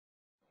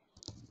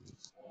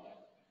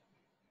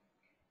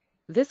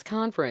This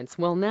conference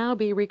will now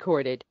be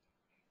recorded.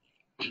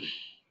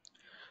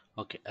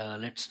 Okay,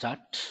 let's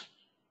start.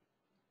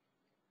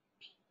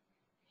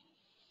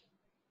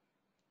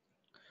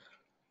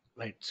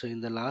 Right, so in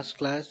the last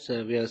class,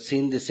 we have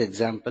seen this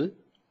example,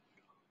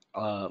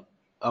 uh,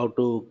 how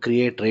to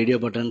create radio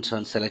buttons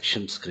on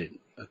selection screen.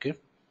 Okay,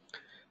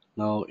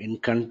 now in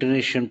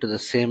continuation to the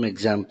same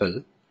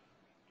example,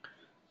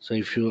 so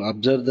if you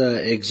observe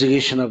the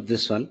execution of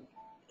this one,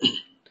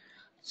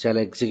 shall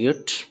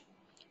execute,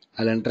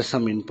 I'll enter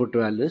some input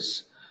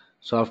values.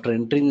 So after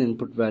entering the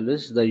input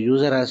values, the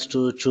user has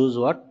to choose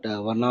what?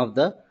 One of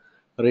the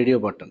radio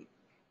button.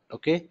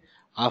 Okay,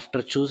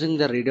 after choosing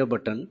the radio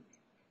button,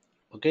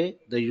 okay,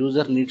 the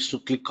user needs to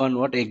click on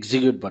what?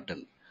 Execute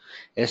button.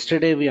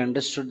 Yesterday we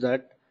understood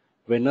that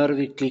whenever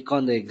we click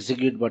on the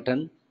execute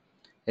button,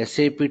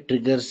 SAP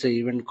triggers an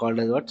event called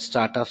as what?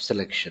 Start of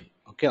selection.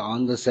 Okay,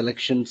 on the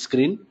selection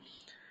screen,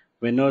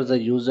 whenever the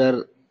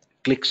user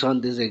clicks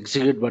on this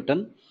execute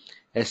button,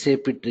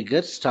 SAP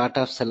triggers start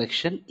of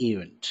selection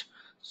event.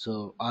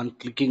 So on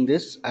clicking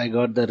this, I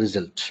got the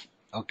result.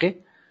 Okay,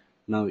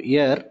 now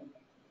here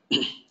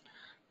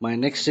my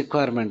next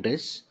requirement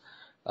is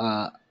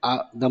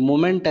the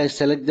moment I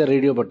select the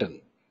radio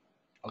button.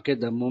 Okay,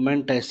 the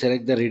moment I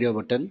select the radio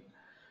button,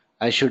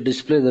 I should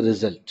display the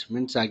result.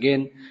 Means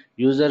again,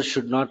 user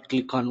should not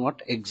click on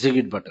what?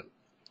 Execute button.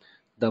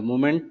 The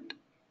moment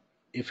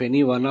if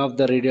any one of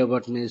the radio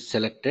button is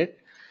selected,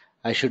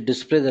 I should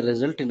display the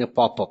result in a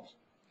pop-up.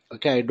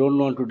 Okay, I don't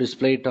want to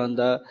display it on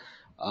the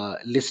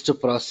list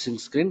processing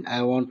screen.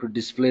 I want to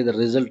display the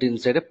result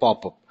inside a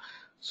pop-up.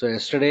 So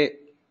yesterday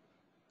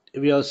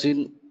we have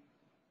seen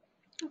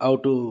how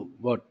to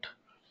what?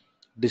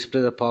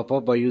 Display the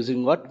pop-up by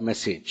using what?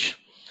 Message.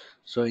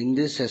 So in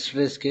this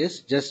yesterday's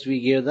case, just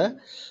we gave the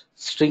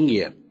string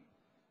here.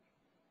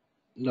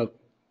 Now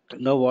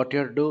what you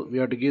have to do, we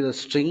have to give the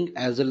string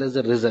as well as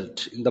the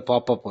result in the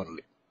pop-up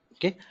only.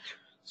 Okay,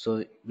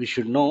 so we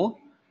should know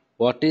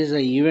what is the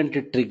event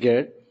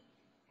triggered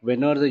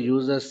whenever the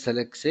user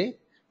selects a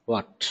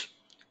what?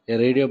 A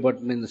radio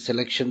button in the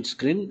selection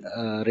screen,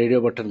 radio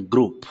button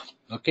group.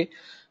 Okay,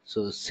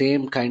 so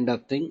same kind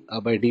of thing.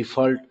 By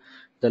default,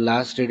 the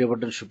last radio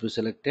button should be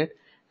selected.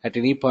 At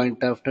any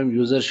point of time,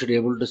 user should be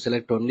able to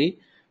select only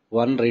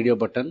one radio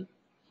button.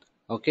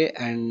 Okay,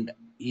 and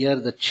here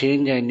the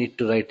change I need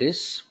to write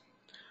is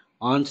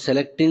on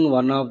selecting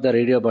one of the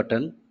radio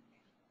button.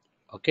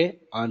 Okay,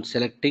 on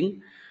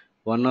selecting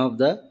one of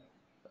the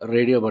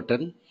radio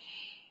button,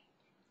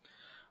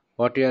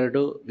 what we have to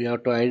do, we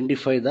have to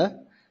identify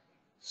the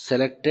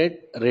selected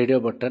radio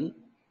button,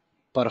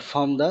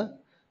 perform the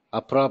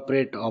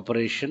appropriate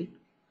operation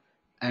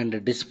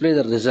and display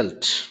the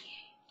result.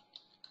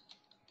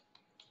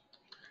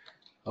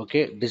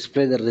 Okay,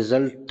 display the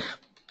result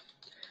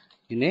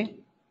in a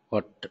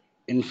what?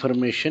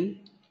 Information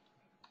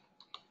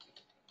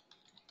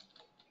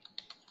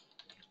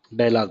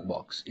dialog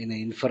box. In a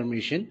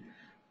information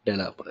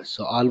dialog box,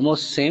 so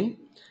almost same,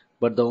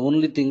 but the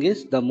only thing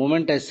is the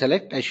moment I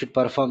select, I should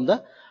perform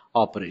the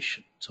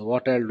operation. So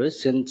what I'll do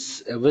is,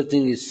 since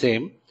everything is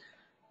same,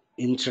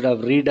 instead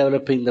of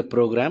redeveloping the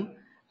program,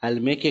 I'll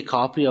make a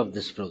copy of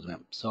this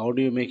program. So how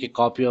do you make a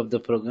copy of the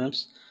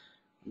programs?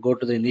 Go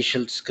to the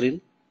initial screen.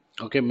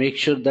 Okay, make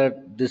sure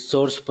that this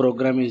source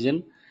program is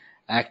in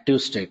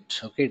active state.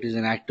 Okay, it is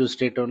an active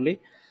state only.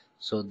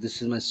 So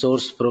this is my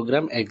source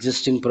program,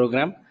 existing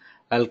program.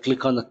 I'll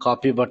click on the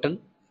copy button.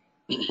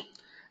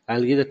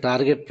 I'll give the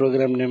target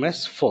program name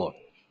as 4.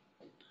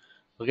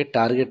 Okay,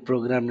 target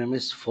program name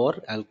is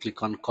 4. I'll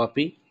click on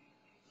copy.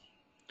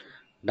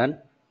 Done.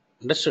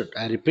 Understood?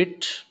 I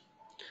repeat,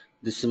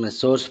 this is my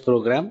source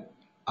program.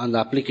 On the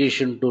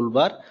application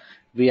toolbar,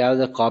 we have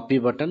the copy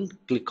button.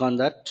 Click on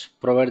that.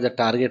 Provide the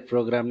target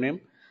program name.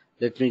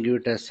 Let me give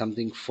it as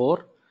something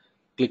 4.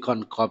 Click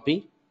on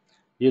copy.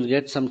 You'll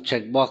get some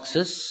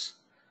checkboxes.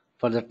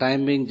 For the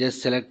time being,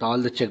 just select all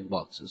the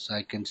checkboxes.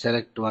 I can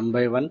select one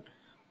by one,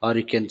 or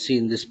you can see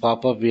in this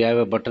pop-up we have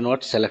a button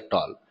what? Select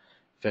all.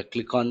 If I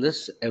click on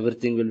this,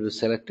 everything will be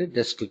selected.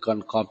 Just click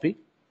on copy.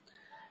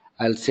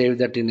 I'll save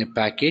that in a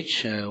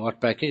package.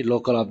 What package?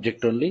 Local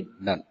object only.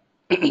 Done.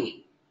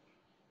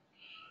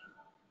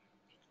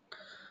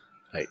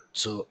 Right,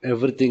 so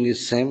everything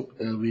is same.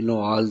 We know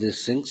all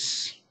these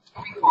things.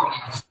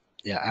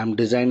 Yeah, I'm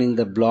designing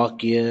the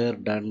block here.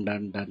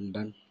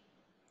 Done.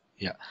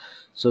 Yeah,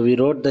 so we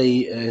wrote the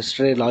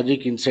yesterday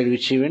logic inside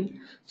which event?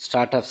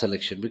 Start of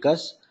selection,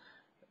 because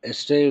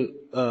yesterday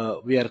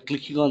we are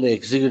clicking on the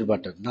execute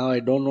button. Now I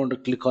don't want to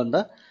click on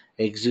the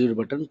execute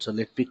button, so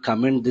let me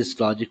comment this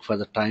logic for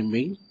the time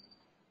being.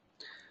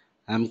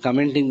 I'm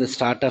commenting the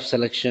start of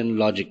selection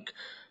logic.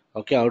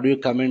 Okay, how do you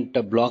comment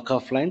a block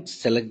of lines?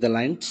 Select the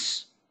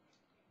lines.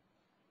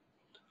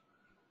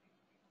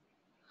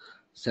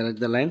 Select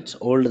the lines,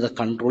 hold the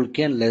control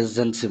key and less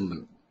than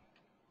symbol.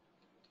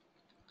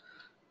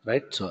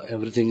 Right, so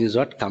everything is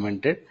what?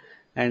 Commented,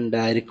 and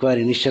I require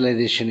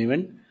initialization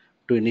event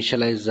to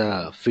initialize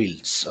the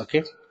fields.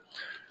 Okay,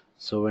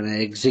 so when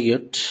I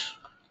execute,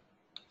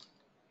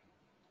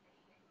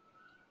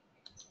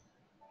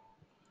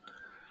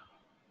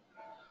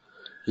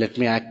 Let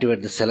me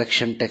activate the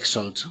selection text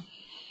also.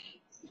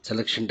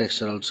 Selection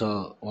text are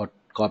also what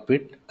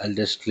copied. I'll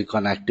just click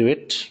on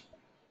activate.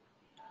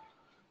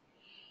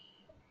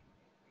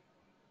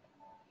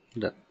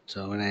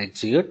 So when I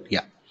execute,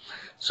 yeah.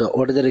 So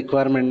what is the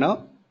requirement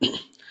now?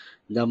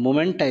 The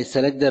moment I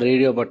select the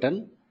radio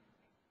button,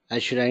 I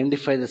should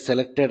identify the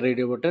selected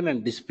radio button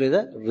and display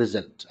the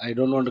result. I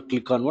don't want to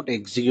click on what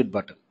execute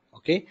button.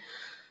 Okay.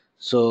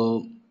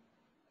 So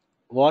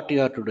what you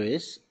have to do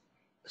is,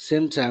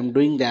 since I'm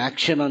doing the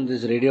action on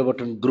this radio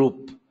button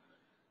group,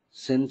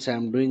 since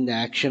I'm doing the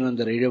action on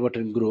the radio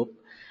button group,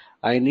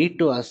 I need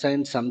to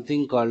assign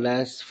something called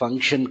as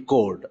function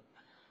code.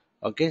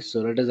 Okay, so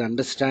let us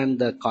understand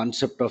the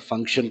concept of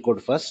function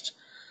code first.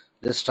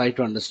 Just try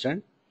to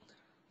understand.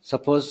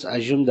 Suppose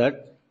assume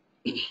that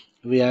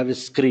we have a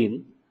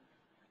screen.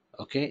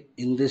 Okay,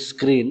 in this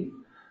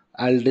screen,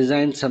 I'll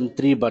design some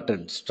three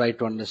buttons. Try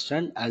to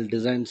understand. I'll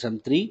design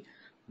some three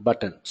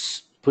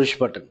buttons, push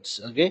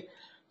buttons. Okay,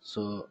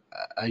 so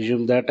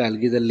assume that I'll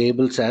give the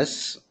labels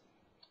as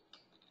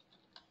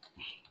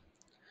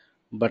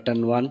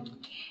button 1,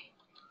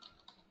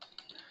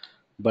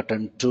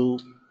 button 2,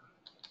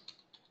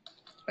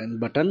 and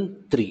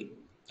button 3.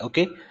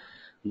 Okay,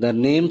 the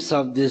names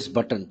of these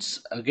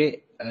buttons.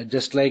 Okay,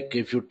 just like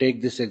if you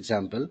take this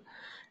example,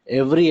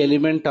 every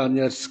element on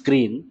your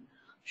screen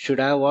should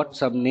have what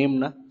some name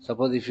na?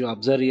 Suppose if you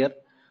observe here,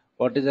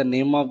 what is the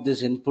name of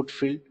this input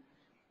field?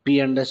 P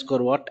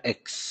underscore what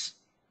x.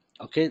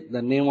 Okay,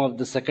 the name of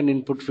the second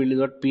input field is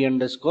what? P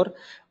underscore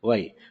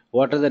y.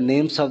 What are the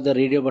names of the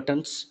radio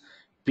buttons?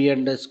 P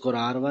underscore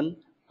r1,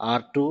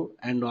 r2,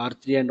 and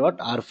r3, and what?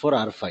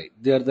 R4, r5.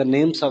 They are the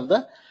names of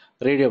the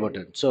radio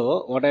button.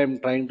 So what I am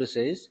trying to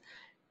say is,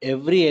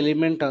 every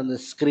element on the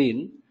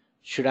screen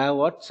should have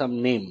what?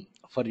 Some name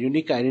for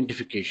unique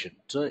identification.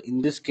 So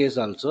in this case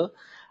also,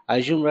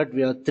 assume that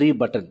we have three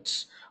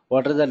buttons.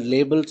 What are the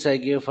labels I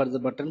gave for the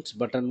buttons?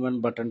 Button 1,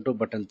 button 2,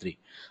 button 3.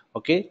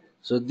 Okay,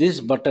 so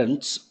these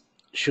buttons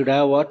should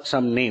have what?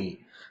 Some name.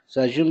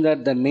 So assume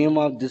that the name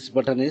of this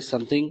button is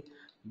something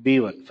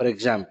b1, for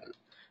example.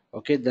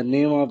 Okay, the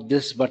name of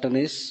this button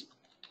is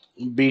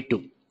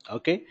b2.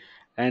 Okay,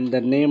 and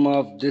the name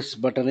of this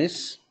button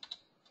is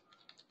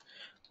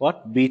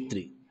what?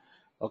 B3.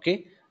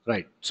 Okay,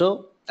 right.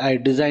 So I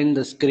designed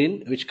the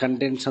screen which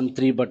contains some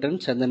three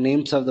buttons, and the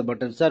names of the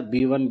buttons are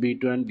b1,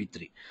 b2, and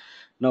b3.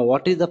 Now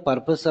what is the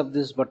purpose of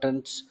these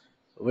buttons?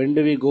 When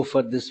do we go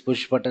for these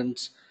push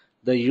buttons?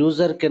 The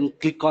user can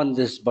click on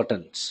these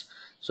buttons.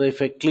 So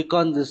if I click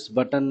on this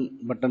button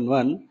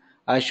 1,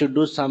 I should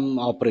do some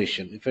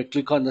operation. If I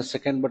click on the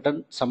second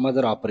button, some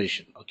other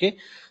operation. Okay,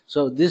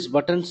 so these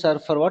buttons are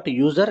for what?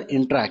 User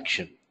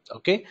interaction.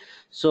 Okay,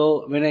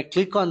 so when I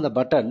click on the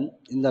button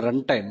in the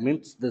runtime,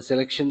 means the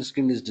selection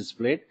screen is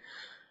displayed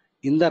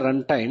in the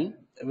runtime.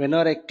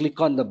 Whenever I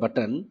click on the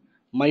button,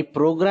 my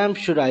program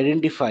should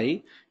identify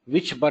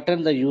which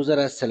button the user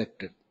has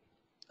selected.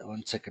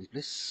 One second,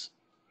 please.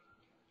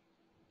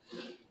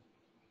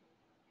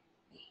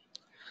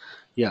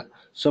 Yeah,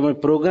 so my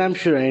program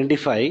should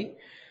identify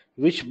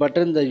which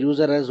button the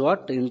user has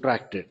what?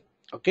 Interacted.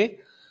 Okay,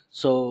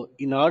 so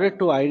in order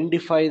to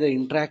identify the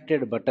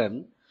interacted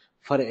button,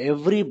 for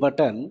every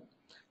button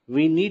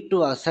we need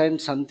to assign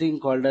something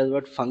called as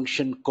what?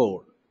 Function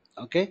code.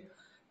 Okay,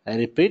 I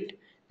repeat,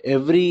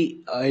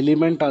 every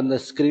element on the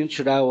screen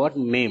should have what?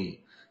 Name.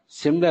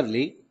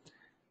 Similarly,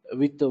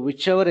 with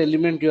whichever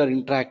element you are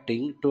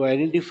interacting, to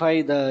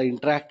identify the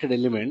interacted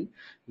element,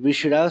 we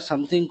should have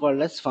something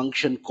called as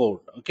function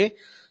code. Okay,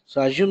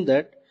 so assume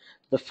that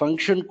the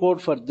function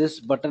code for this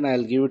button,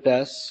 I'll give it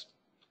as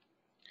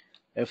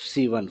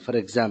fc1, for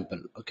example.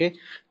 Okay,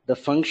 the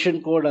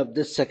function code of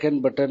this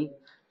second button,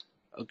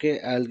 okay,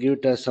 I'll give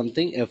it as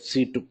something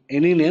fc2.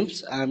 Any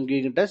names, I'm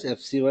giving it as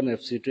fc1,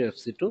 fc2,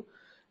 fc2,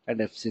 and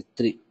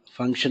fc3.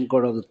 Function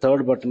code of the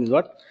third button is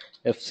what?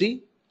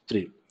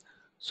 fc3.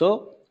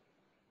 So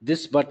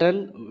this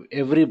button,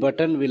 every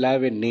button will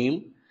have a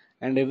name,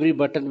 and every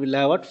button will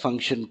have what?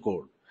 Function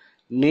code.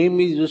 Name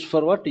is used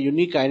for what?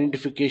 Unique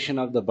identification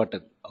of the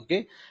button.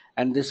 Okay,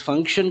 and this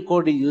function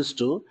code is used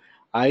to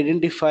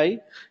identify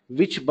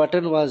which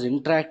button was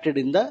interacted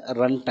in the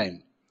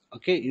runtime.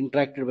 Okay,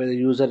 interacted by the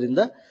user in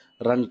the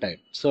runtime.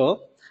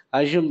 So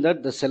assume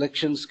that the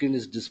selection screen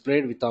is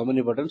displayed with how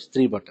many buttons?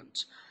 Three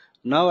buttons.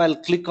 Now I'll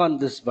click on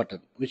this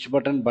button. Which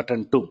button?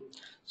 Button 2.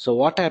 So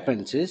what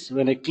happens is,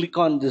 when I click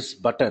on this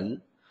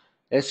button,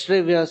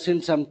 yesterday we have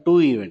seen some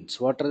two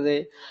events. What are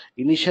they?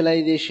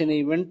 Initialization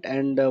event,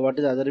 and what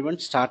is the other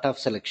event? Start of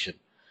selection.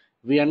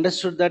 We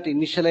understood that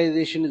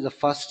initialization is the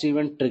first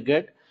event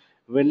triggered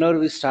whenever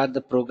we start the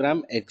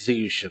program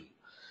execution.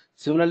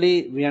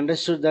 Similarly, we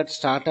understood that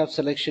start of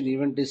selection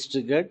event is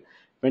triggered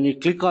when you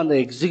click on the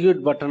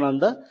execute button on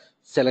the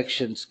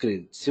selection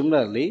screen.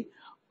 Similarly,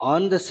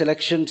 on the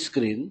selection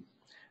screen,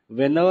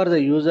 whenever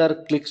the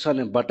user clicks on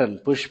a button,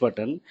 push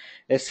button,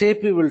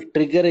 SAP will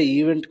trigger an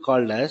event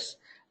called as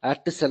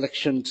at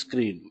selection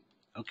screen.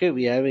 Okay,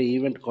 we have an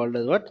event called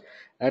as what?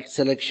 At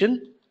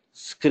selection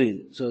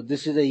screen. So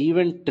this is the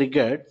event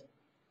triggered.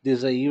 This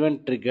is the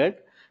event triggered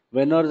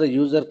whenever the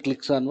user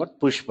clicks on what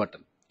push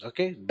button.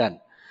 Okay, done.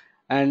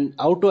 And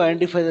how to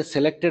identify the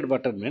selected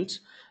button means,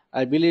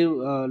 I believe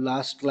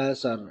last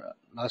class or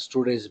last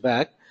 2 days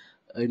back,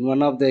 in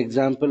one of the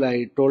example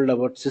I told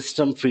about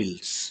system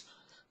fields.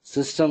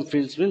 System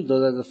fields means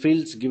those are the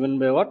fields given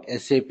by what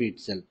SAP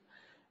itself,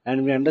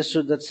 and we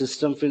understood that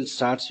system field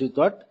starts with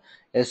what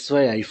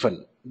sy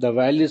hyphen. The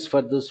values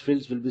for those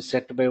fields will be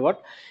set by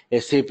what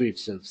SAP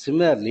itself.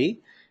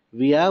 Similarly,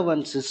 we have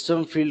one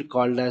system field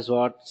called as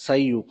what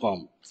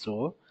sciucom.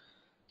 So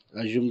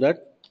assume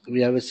that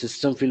we have a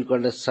system field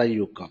called as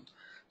sciucom.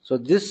 So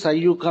this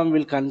sciucom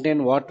will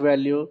contain what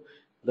value?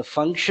 The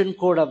function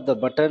code of the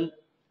button,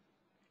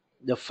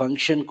 the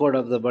function code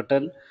of the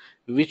button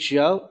which you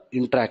have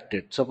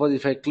interacted. Suppose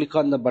if I click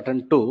on the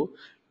button 2,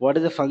 what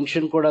is the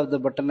function code of the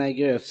button? I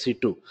give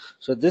FC2.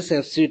 So this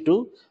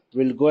FC2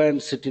 will go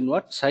and sit in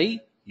what?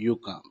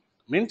 Sciucom.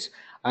 Means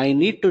I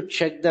need to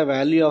check the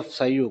value of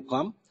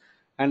sciucom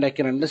and I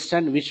can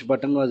understand which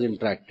button was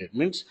interacted.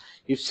 Means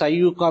if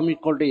sciucom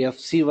equal to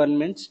FC1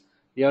 means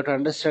you have to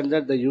understand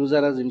that the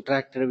user has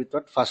interacted with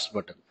what first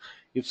button.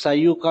 If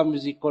sciucom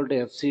is equal to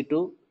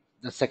FC2,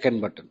 the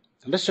second button.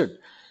 Understood?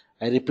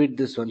 I repeat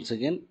this once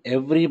again.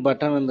 Every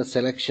button on the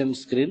selection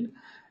screen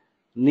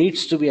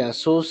needs to be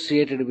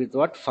associated with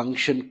what?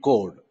 Function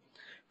code.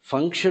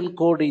 Function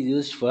code is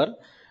used for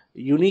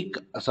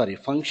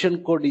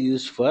function code is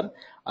used for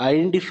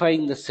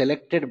identifying the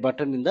selected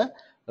button in the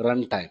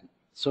runtime.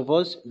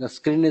 Suppose the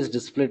screen is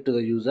displayed to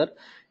the user.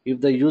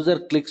 If the user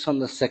clicks on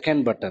the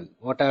second button,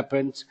 what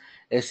happens?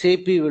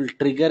 SAP will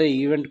trigger an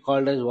event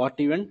called as what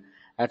event?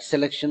 At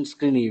selection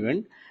screen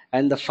event,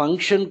 and the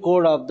function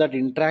code of that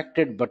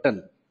interacted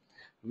button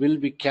will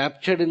be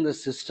captured in the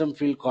system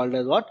field called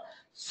as what?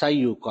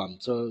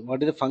 Sciucom. So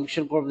what is the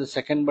function code of the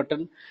second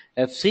button?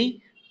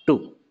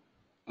 FC2.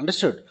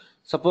 Understood?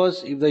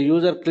 Suppose if the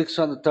user clicks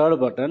on the third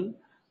button,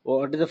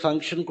 what is the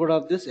function code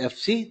of this?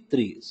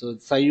 FC3. So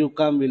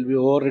Sciucom will be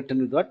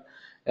overwritten with what?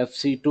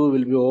 FC2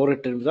 will be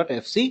overwritten with what?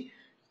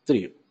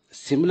 FC3.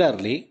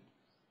 Similarly,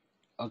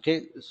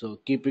 okay, so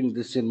keeping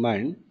this in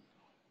mind,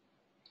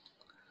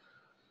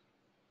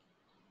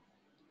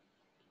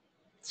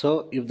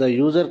 so if the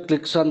user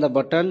clicks on the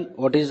button,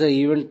 what is the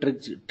event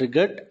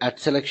triggered? At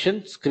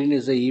selection screen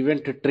is the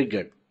event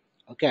triggered.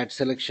 Okay, at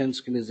selection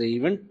screen is the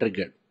event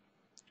triggered.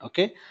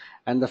 Okay,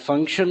 and the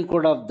function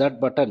code of that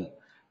button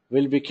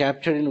will be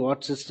captured in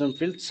what system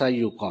field?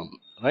 Sciucom,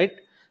 right?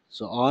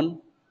 So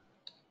on,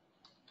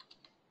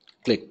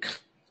 click,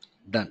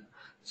 done.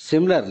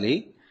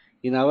 Similarly,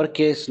 in our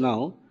case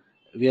now,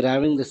 we are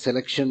having the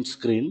selection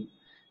screen.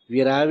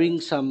 We are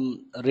having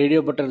some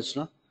radio buttons.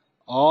 No,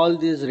 all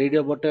these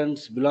radio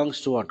buttons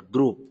belongs to what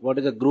group? What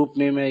is the group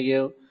name I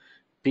gave?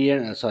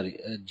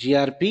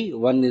 GRP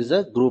one is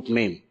the group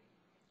name.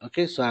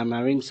 Okay, so I'm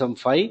having some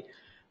 5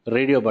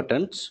 radio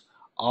buttons.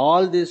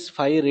 All these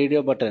 5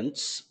 radio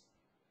buttons,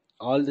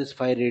 all these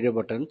 5 radio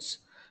buttons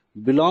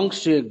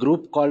belongs to a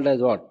group called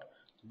as what?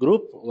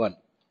 Group 1.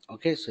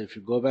 Okay, so if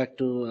you go back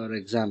to our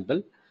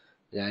example,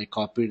 yeah, I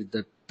copied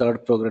the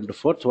third program to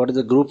fourth. So what is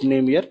the group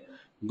name here?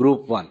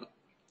 Group 1.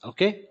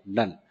 Okay,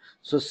 done.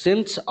 So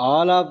since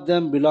all of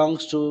them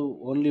belongs to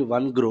only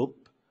one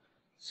group,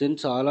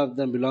 since all of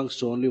them belongs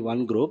to only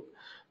one group,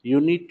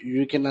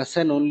 you can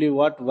assign only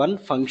what? One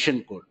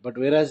function code. But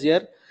whereas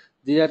here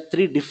there are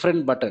 3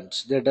 different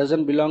buttons, they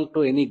doesn't belong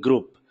to any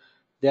group,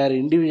 they are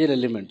individual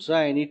elements, so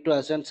I need to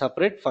assign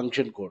separate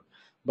function code.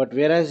 But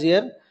whereas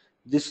here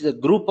this is a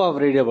group of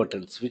radio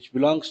buttons which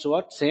belongs to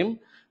what? Same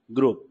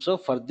group. So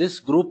for this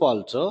group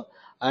also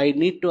I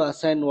need to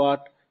assign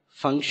what?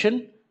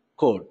 Function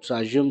code. So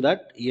assume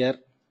that here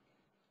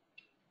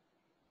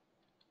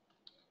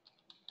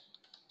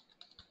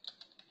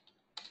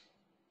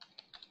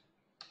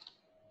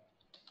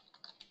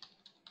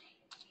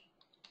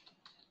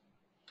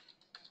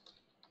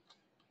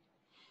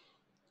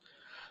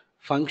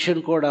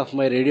function code of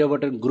my radio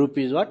button group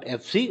is what?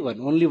 FC1.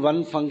 Only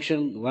one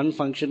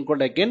function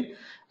code I can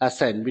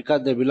assign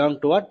because they belong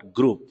to what?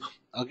 Group.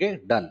 Okay,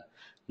 done.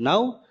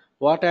 Now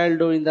what I'll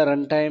do in the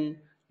runtime,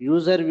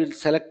 user will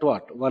select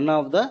what? One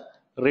of the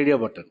radio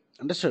button.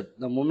 Understood?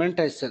 The moment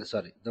I select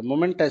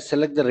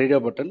the radio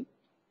button,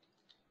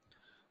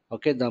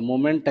 okay, the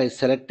moment I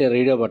select a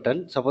radio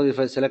button, suppose if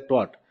I select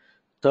what?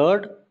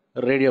 Third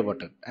radio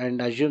button,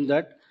 and assume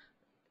that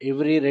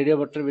every radio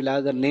button will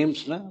have the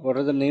names. Na? What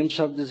are the names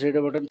of these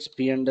radio buttons?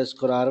 P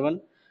underscore R1,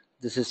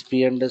 this is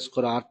P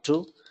underscore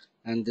R2,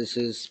 and this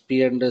is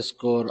P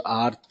underscore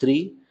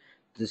R3,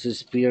 this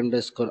is P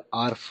underscore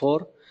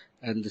R4,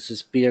 and this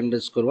is P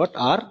underscore what?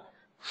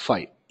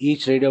 R5.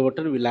 Each radio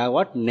button will have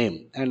what?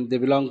 Name, and they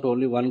belong to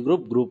only one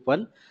group, group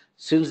 1.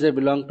 Since they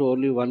belong to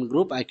only one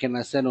group, I can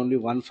assign only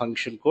one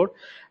function code.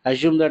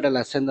 Assume that I'll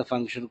assign the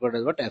function code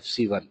as what?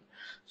 FC1.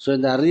 So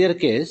in the earlier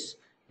case,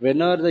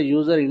 whenever the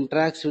user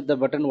interacts with the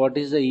button, what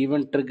is the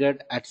event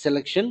triggered? At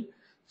selection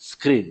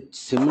screen.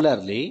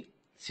 Similarly,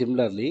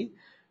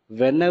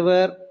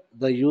 whenever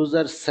the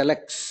user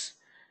selects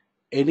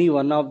any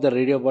one of the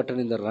radio button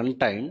in the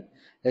runtime,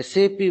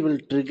 SAP will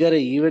trigger an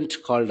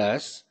event called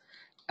as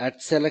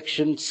at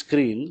selection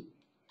screen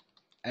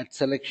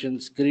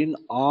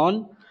on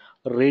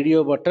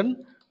radio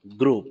button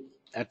group.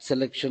 At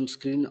selection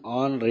screen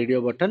on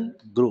radio button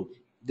group,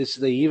 this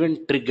is the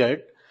event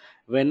triggered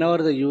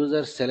whenever the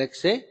user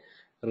selects a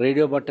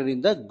radio button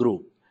in the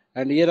group.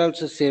 And here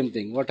also same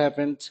thing. What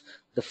happens?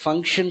 The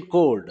function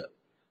code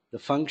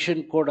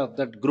of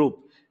that group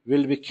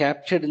will be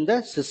captured in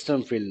the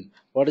system field.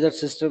 What is that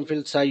system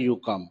field?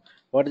 SciUCom.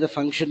 What is the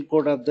function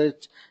code of the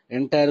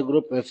entire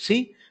group?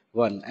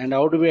 FC1. And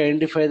how do we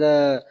identify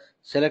the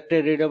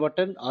selected radio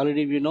button?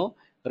 Already we know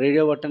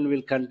radio button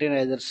will contain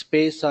either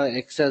space or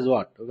X as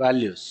what?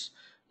 Values.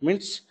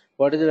 Means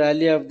what is the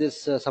value of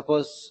this?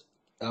 Suppose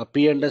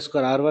P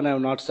underscore R1 I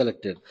have not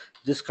selected.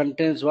 This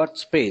contains what?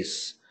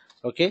 Space.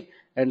 Okay.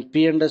 And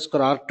P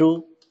underscore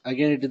R2,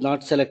 again it is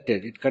not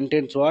selected. It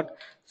contains what?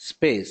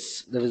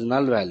 Space. There is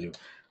null value.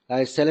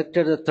 I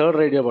selected the third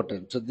radio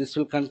button. So this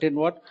will contain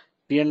what?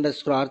 P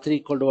underscore R3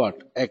 equal to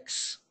what?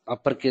 X.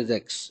 Uppercase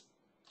X.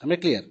 Am I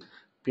clear?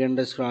 P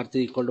underscore R3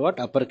 equal to what?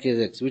 Uppercase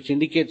X, which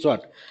indicates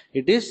what?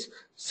 It is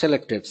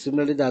selected.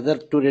 Similarly, the other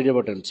two radio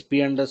buttons,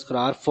 P underscore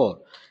R4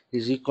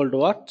 is equal to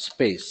what?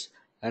 Space.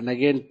 And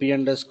again, P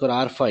underscore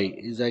R5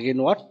 is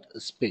again what?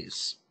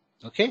 Space.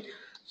 Okay.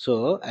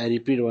 So I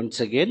repeat once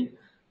again.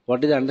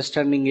 What is the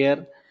understanding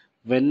here?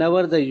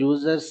 Whenever the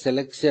user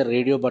selects a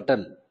radio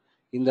button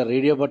in the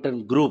radio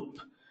button group,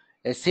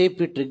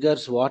 SAP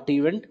triggers what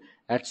event?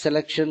 At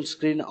selection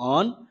screen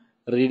on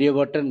radio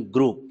button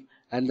group,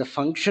 and the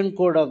function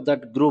code of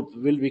that group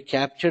will be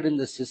captured in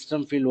the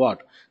system field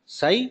what?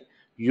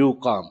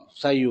 SciUCom.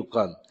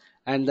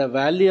 And the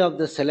value of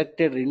the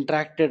selected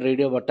interacted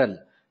radio button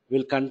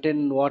will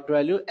contain what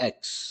value?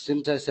 X.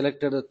 Since I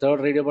selected the third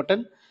radio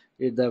button,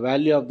 the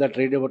value of that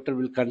radio button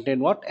will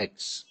contain what?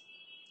 X.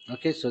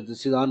 Okay, so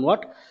this is on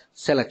what?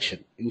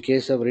 Selection. In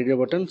case of radio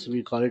buttons,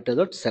 we call it as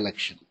what?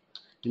 Selection.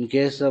 In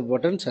case of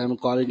buttons, I am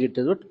calling it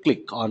as what?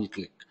 Click, on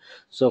click.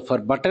 So for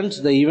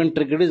buttons, the event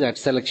triggered is at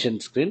selection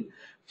screen.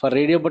 For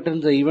radio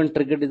buttons, the event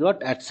triggered is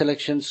what? At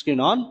selection screen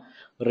on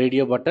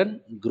radio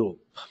button group.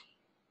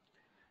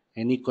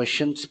 Any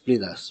questions?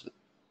 Please ask me.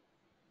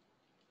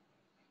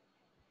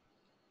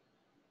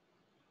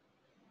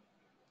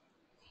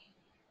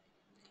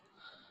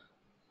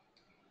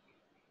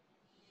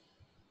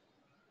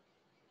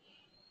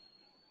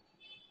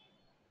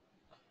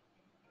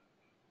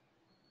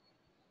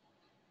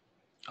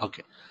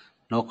 Okay,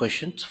 no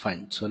questions.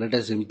 Fine. So let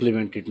us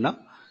implement it now.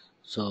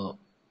 So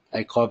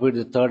I copied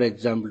the third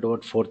example to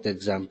what? Fourth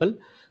example.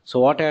 So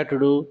what I have to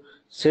do,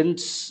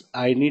 since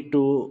I need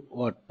to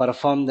what?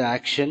 Perform the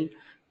action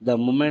the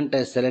moment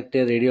I select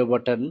a radio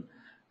button,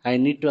 I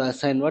need to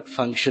assign what?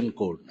 Function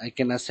code. I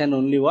can assign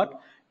only what?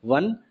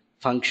 One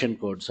function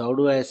code. So how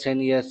do I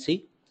assign here?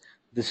 See,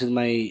 this is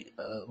my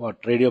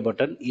what? Radio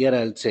button. Here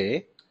I'll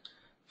say,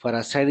 for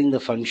assigning the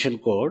function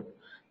code,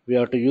 we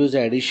have to use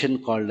an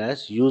addition called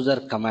as user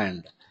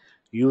command.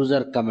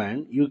 User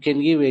command, you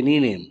can give any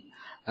name.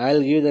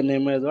 I'll give the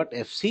name as what?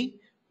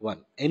 FC1.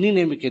 Any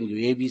name you can give,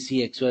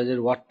 ABC, XYZ,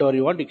 whatever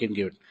you want, you can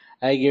give it.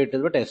 I give it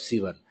as what?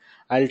 FC1.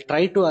 I'll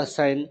try to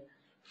assign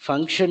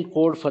function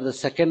code for the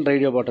second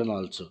radio button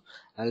also.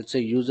 I'll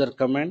say user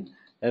command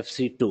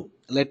FC2.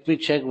 Let me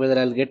check whether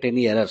I'll get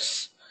any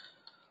errors.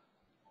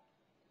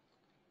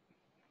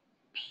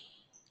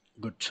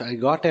 Good. So I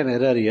got an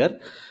error here.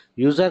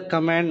 User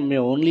command may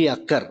only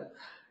occur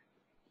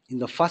in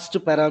the first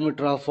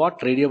parameter of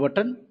what? Radio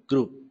button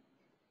group.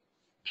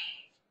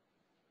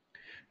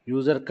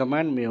 User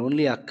command may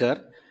only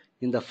occur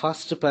in the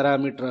first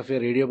parameter of a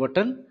radio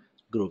button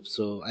group.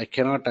 So I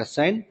cannot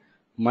assign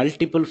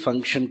multiple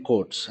function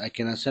codes. I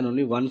can assign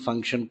only one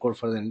function code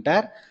for the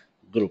entire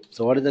group.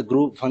 So what is the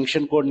group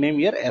function code name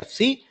here?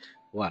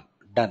 FC1.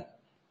 Done.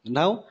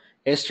 Now,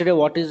 yesterday,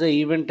 what is the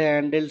event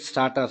handle?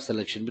 Start of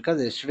selection.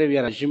 Because yesterday we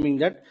are assuming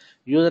that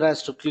user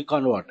has to click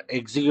on what?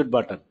 Execute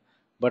button.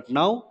 But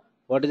now,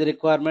 what is the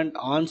requirement?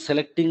 On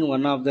selecting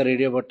one of the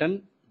radio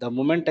button, the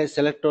moment I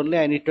select only,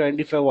 I need to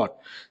identify what?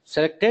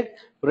 Selected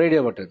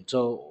radio button.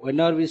 So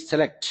whenever we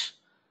select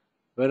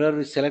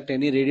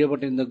any radio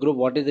button in the group,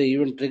 what is the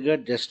event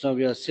triggered? Just now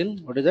we have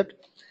seen. What is that?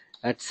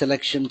 At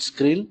selection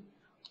screen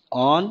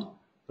on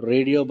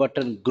radio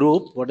button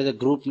group. What is the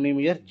group name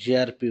here?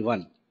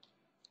 GRP1.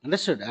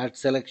 Understood? At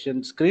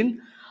selection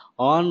screen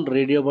on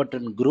radio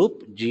button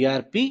group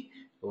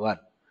GRP1.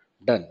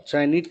 Done. So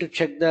I need to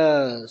check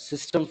the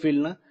system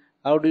field. Na?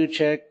 How do you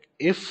check?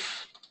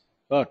 If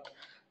what?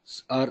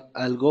 Or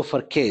I'll go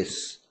for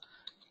case.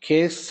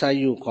 Case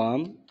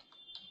SciUCom.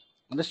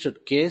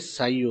 Understood? Case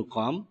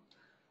SciUCom.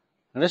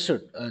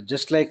 Understood?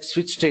 Just like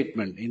switch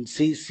statement. In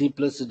C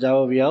plus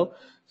Java we have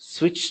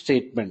switch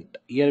statement.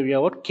 Here we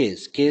have what?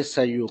 Case. Case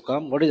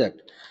SciUCom. What is that?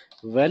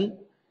 When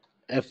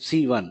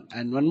FC1.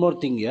 And one more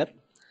thing here.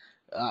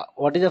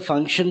 What is the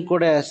function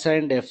code I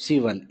assigned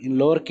FC1 in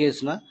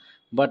lowercase na,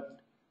 but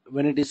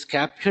when it is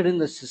captured in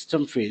the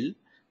system field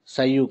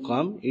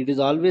SciUCom, it is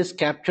always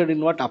captured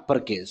in what?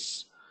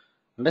 Uppercase.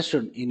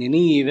 Understood? In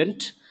any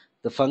event,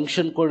 the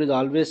function code is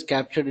always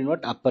captured in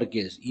what?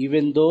 Uppercase,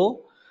 even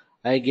though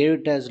I gave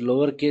it as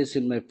lowercase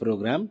in my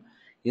program.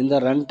 In the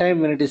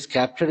runtime, when it is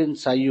captured in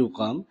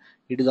SciUCom,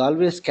 it is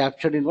always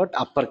captured in what?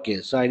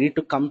 Uppercase. So I need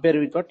to compare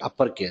with what?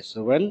 Uppercase.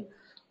 So when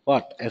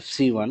what?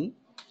 FC1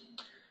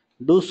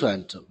 do so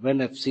and so. When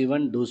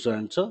FC1 do so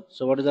and so.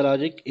 So what is the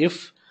logic?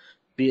 If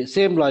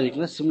same logic,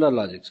 no? Similar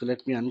logic. So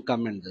let me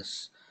uncomment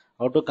this.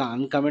 How to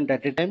uncomment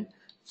at a time?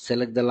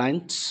 Select the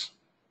lines.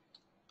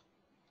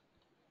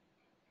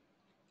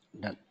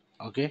 Done.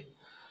 Okay.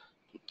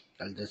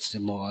 I'll just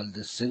remove all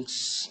these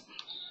things.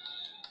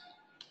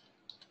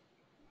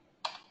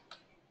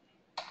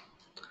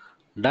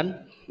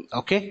 Done.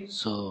 Okay,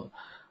 so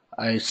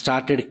I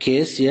started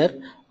case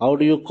here. How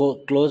do you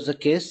close the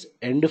case?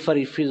 End for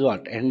if is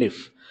what? End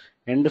if.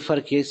 End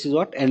for case is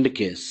what? End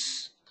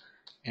case.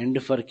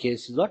 End for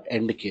case is what?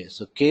 End case.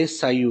 So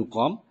case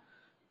IUCOM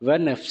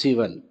when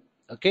FC1.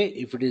 Okay,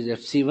 if it is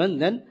FC1,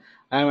 then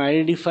I am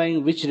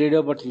identifying which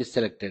radio button is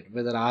selected,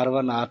 whether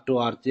R1, R2,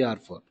 R3,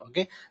 R4.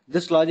 Okay,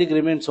 this logic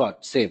remains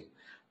what? Same.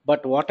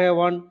 But what I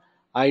want,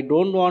 I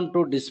don't want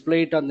to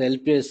display it on the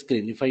LPS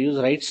screen. If I use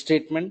write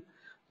statement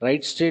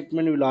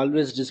will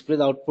always display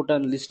the output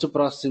on list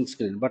processing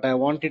screen. But I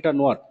want it on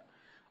what?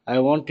 I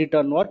want it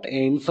on what?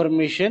 A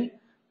information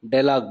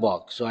dialog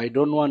box. So I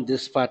don't want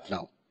this part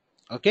now.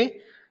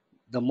 Okay,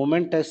 the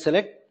moment I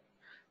select,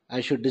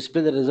 I should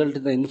display the result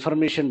in the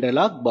information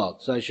dialog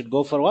box. So I should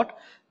go for what?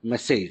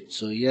 Message.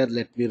 So here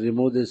let me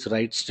remove this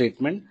write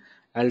statement.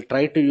 I'll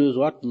try to use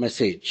what?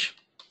 Message.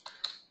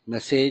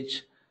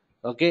 Message.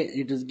 Okay,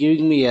 it is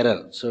giving me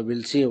error. So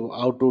we'll see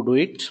how to do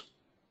it.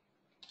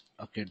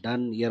 Okay,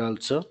 done here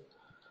also.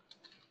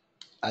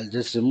 I'll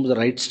just remove the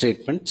write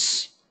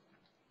statements.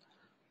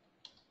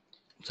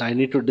 So I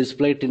need to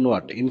display it in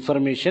what?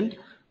 Information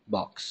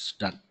box.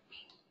 Done.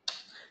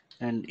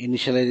 And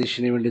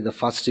initialization event is the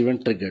first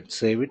event triggered.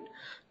 Save it.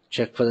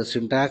 Check for the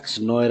syntax.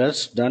 No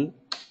errors. Done.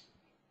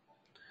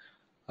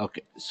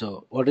 Okay,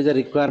 so what is the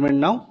requirement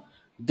now?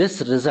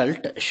 This result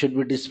should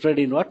be displayed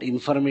in what?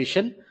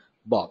 Information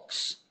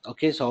box.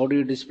 Okay, so how do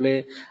you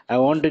display? I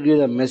want to give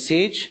the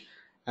message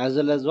as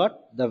well as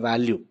what? The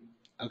value.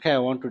 Okay, I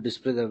want to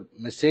display the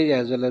message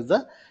as well as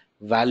the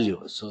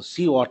value. So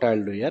see what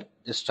I'll do here.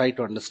 Just try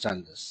to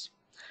understand this.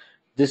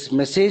 This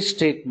message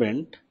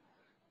statement,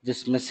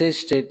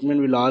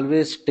 will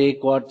always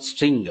take what?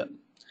 String.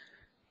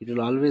 It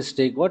will always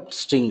take what?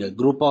 String, a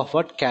group of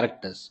what?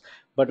 Characters.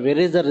 But where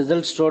is the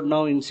result stored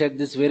now? Inside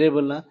this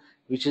variable,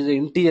 which is an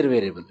integer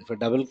variable. If I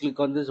double click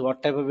on this,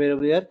 what type of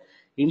variable here?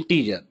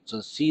 Integer. So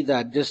see the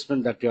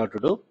adjustment that you have to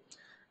do.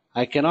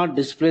 I cannot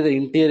display the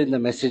integer in the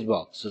message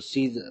box. So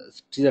see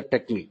the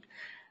technique.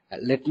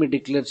 Let me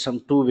declare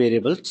some two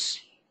variables.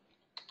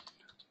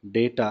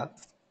 Data.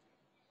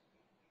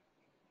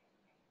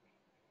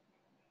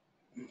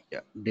 Yeah,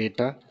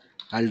 data.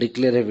 I'll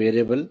declare a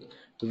variable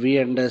v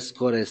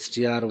underscore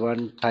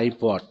str1 type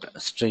what?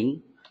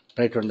 String.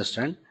 Try to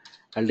understand.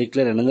 I'll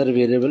declare another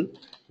variable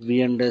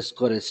v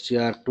underscore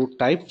str2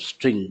 type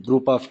string,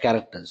 group of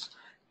characters.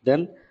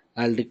 Then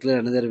I'll declare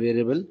another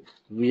variable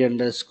v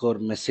underscore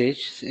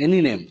message,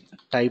 any name,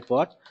 type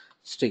what?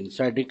 String.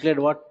 So I declared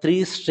what?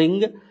 Three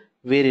string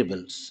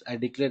variables. I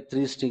declared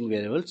three string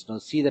variables. Now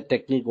see the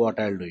technique what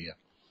I'll do here.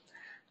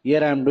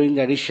 Here I'm doing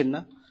the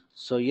addition.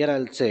 So here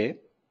I'll say,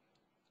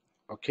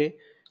 okay,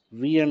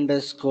 v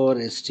underscore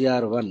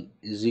str1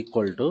 is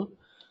equal to,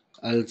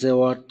 I'll say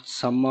what?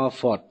 Sum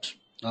of what?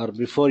 Or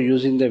before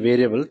using the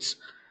variables,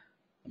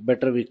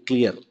 better we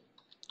clear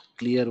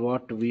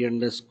what? V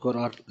underscore,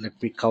 or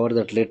let me cover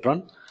that later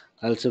on.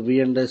 I'll say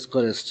v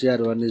underscore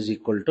str1 is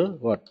equal to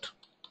what?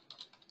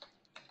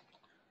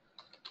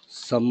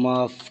 Sum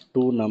of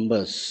two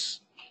numbers.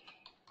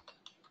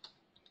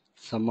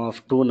 Sum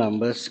of two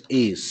numbers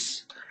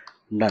is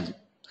done.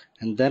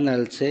 And then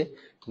I'll say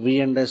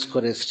v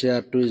underscore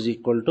str2 is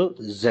equal to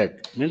z,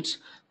 means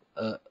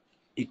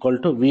equal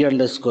to v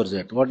underscore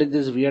z. What is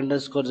this v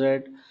underscore z?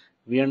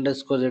 V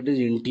underscore z is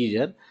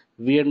integer.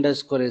 V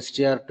underscore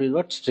str2 is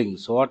what? String.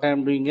 So what I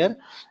am doing here,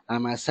 I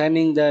am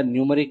assigning the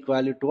numeric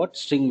value to what?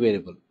 String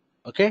variable.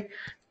 Okay,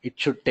 it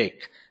should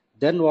take.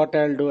 Then what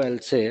I'll do, I'll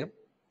say,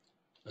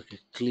 okay,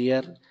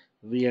 clear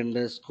v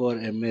underscore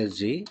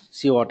msg.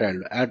 See what I'll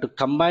do. I have to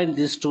combine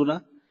these two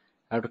now.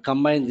 I have to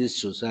combine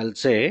these two. So I'll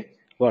say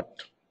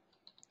what?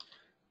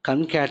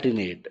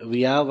 Concatenate.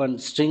 We have one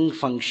string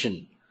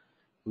function.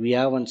 We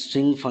have one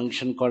string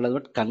function called as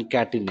what?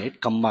 Concatenate.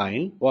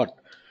 Combine what?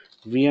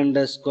 V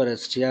underscore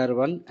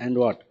str1 and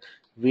what?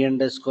 V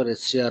underscore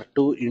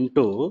str2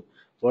 into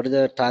what is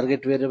the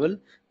target variable?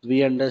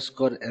 V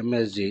underscore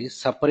msg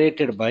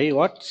separated by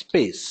what?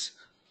 Space.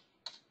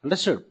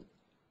 Understood?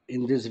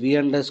 In this v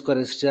underscore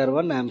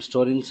str1 I am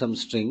storing some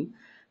string,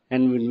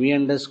 and in v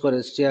underscore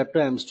str2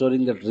 I am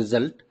storing the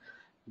result.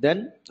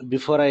 Then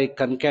before I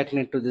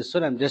concatenate to this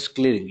one, I'm just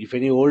clearing. If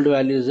any old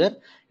value is there,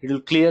 it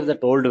will clear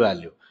that old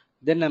value.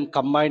 Then I'm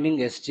combining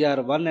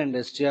str1 and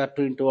str2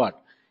 into what?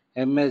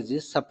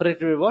 MSG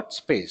separated by what?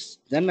 Space.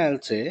 Then I'll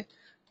say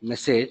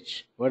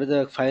message. What is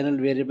the final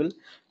variable?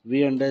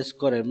 V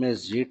underscore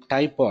MSG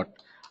type what?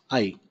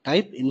 I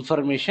type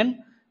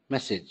information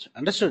message.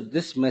 Understood?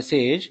 This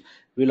message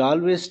will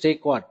always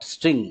take what?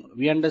 String.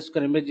 V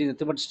underscore image is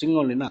nothing but string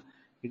only, na?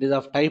 It is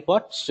of type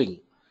what? String.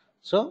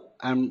 So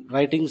I'm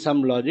writing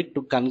some logic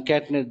to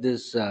concatenate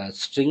this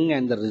string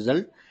and the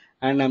result,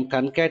 and I'm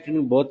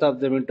concatenating both of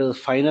them into the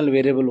final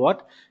variable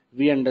what?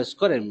 V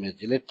underscore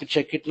image. Let me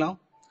check it now.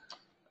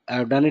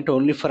 I've done it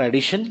only for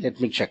addition. Let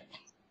me check.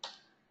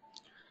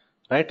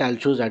 Right, I'll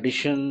choose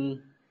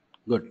addition.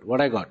 Good.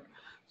 What I got?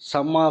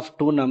 Sum of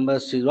two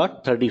numbers is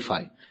what?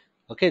 35.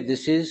 Okay,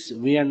 this is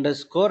v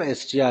underscore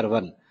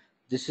str1,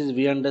 this is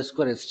v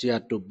underscore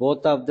str2,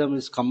 both of them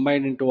is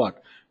combined into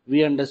what?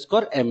 V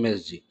underscore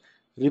msg.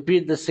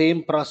 Repeat the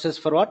same process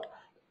for what?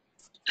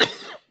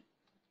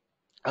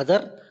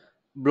 Other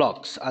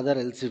blocks, other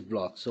else if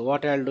blocks. So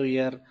what I'll do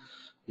here?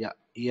 Yeah,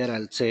 here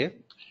I'll say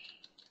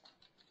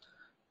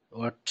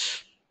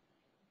what?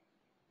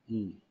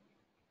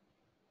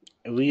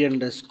 V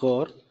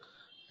underscore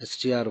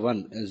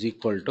str1 is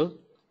equal to,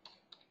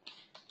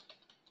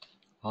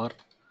 or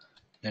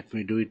let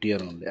me do it here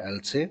only.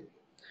 I'll say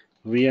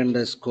v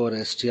underscore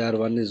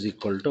str1 is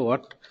equal to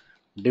what?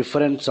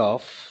 Difference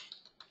of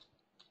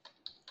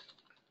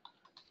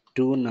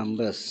two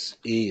numbers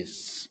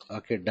is.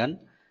 Okay, done.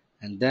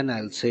 And then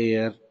I'll say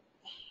here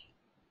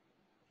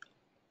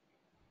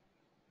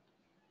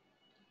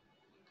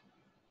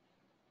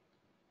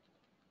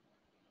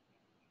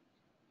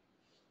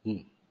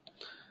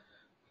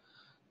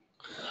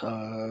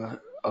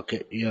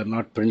okay, you are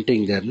not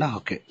printing there now.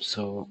 Okay,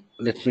 so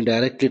let me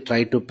directly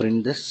try to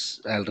print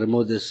this. I'll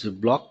remove this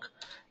block.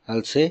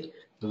 I'll say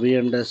v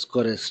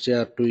underscore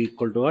str2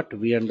 equal to what?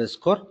 V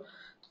underscore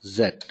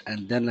z,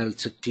 and then I'll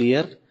say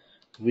clear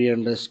v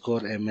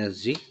underscore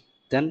msg.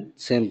 Then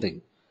same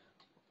thing,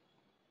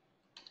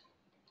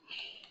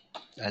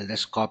 I'll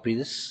just copy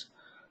this,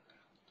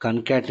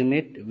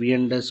 concatenate v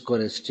underscore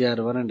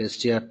str1 and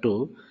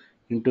str2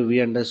 into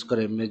v underscore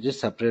msg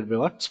separated by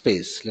what?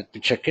 Space. Let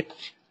me check it.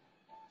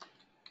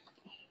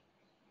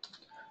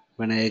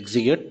 When I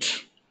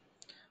execute,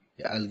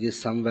 I'll give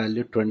some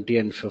value 20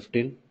 and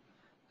 15.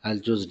 I'll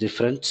choose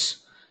difference.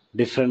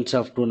 Difference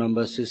of two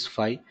numbers is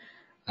 5.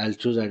 I'll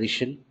choose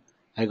addition.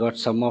 I got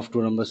sum of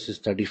two numbers is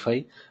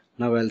 35.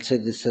 Now I'll say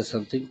this is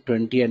something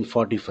 20 and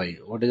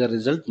 45. What is the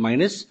result?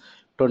 Minus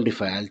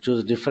 25. I'll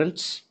choose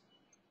difference.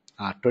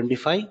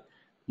 25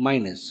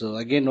 minus. So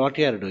again, what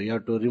you have to do? You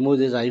have to remove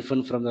this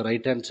hyphen from the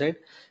right hand side.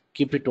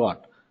 Keep it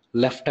what?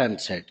 Left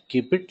hand side.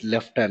 Keep it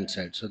left hand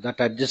side. So that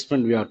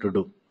adjustment we have to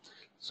do.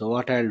 So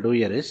what I'll do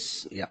here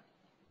is, yeah.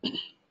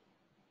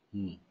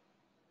 Hmm?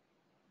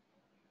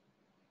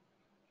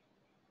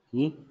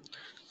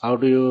 How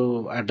do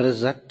you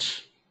address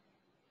that?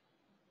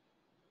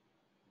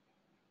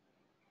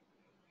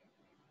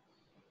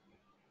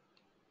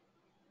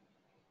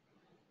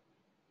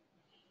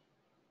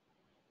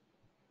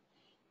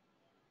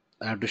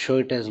 I have to show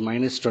it as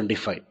minus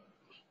 25.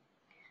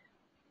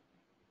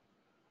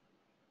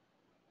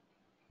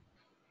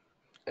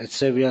 Let's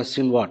say we have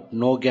seen what?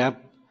 No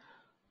gap,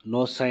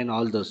 no sign,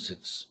 all those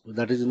things.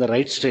 That is in the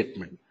right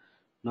statement.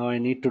 Now I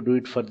need to do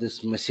it for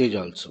this message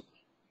also.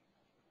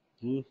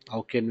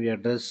 How can we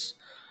address?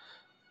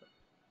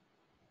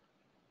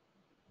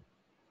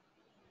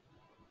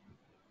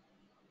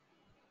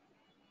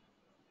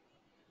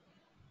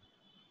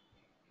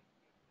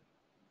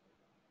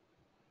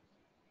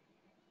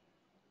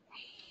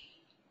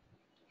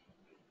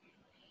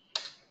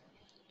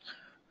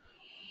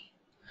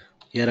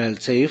 Here I'll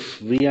say if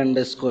v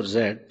underscore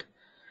z,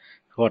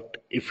 what?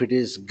 If it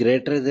is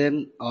greater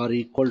than or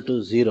equal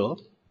to 0,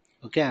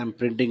 okay, I'm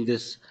printing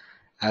this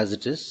as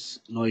it is.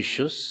 No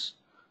issues.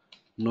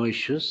 No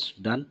issues.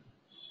 Done.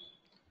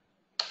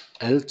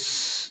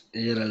 Else,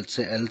 here I'll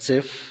say else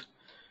if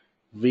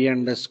v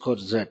underscore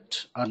z,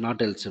 or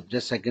not else if,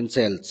 just I can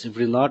say else. If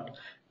it is not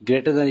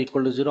greater than or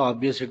equal to 0,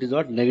 obviously it is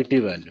what?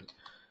 Negative value.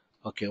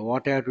 Okay,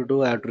 what I have to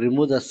do? I have to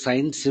remove the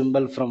sign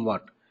symbol from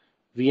what?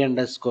 V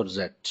underscore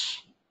z.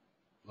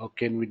 How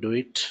can we do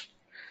it?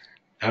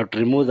 I have to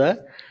remove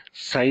the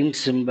sign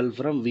symbol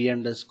from V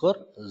underscore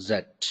z.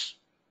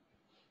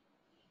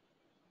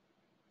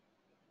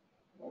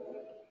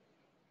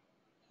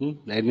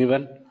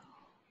 Anyone?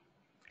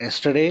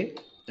 Yesterday,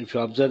 if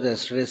you observe the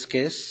yesterday's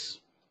case,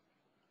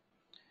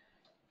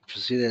 if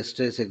you see the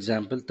yesterday's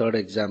example, third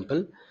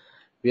example,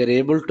 we are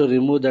able to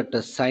remove that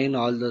sign,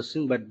 all those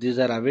things, but these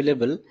are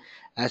available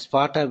as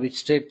part of which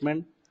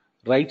statement?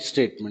 Right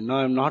statement. Now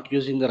I'm not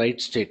using the right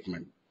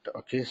statement.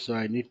 Okay, so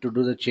I need to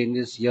do the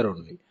changes here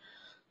only.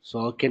 So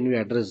how can we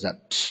address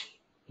that?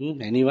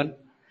 Anyone?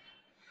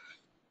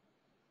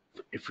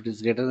 If it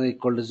is greater than or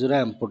equal to 0,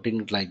 I'm putting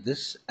it like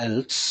this.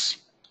 Else,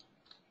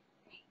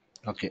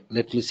 okay,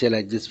 let me say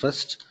like this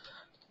first.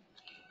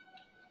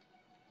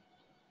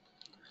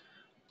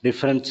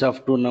 Difference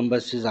of two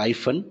numbers is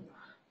hyphen.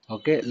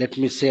 Okay, let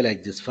me say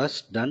like this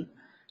first. Done.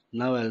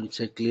 Now I'll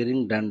say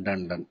clearing. Done,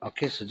 done, done.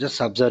 Okay, so just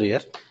observe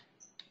here.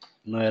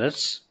 No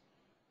errors.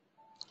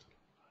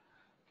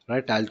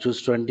 Right, I'll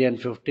choose 20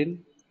 and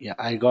 15. Yeah,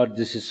 I got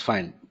this is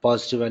fine.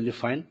 Positive value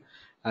fine.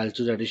 I'll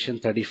choose addition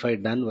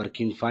 35. Done.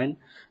 Working fine.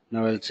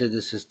 Now I'll say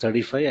this is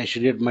 35. I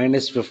should get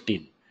minus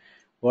 15.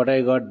 What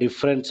I got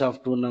difference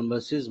of two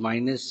numbers is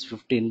minus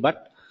 15,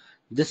 but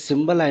this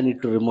symbol I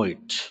need to remove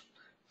it.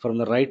 From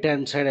the right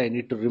hand side, I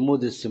need to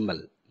remove this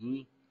symbol.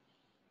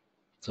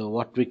 So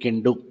what we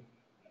can do?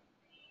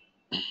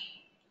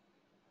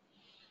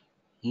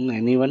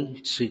 Anyone?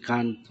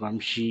 Srikant,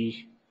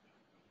 Vamshi,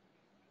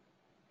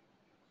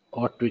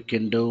 what we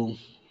can do?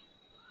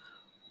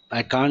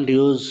 I can't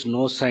use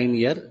no sign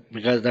here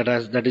because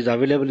that is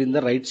available in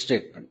the right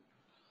statement.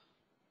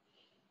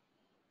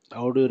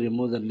 How do you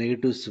remove the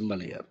negative symbol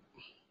here?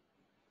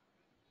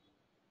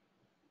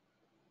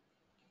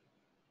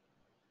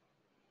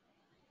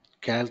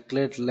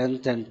 Calculate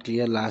length and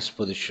clear last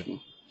position.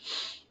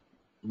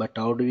 But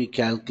how do we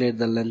calculate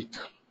the length?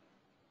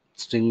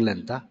 String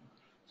length. Huh?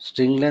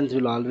 String length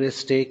will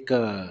always take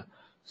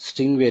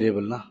string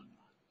variable. Nah?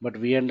 But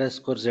v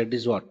underscore z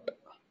is what?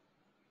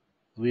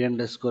 V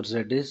underscore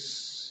z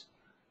is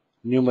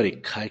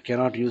numeric. I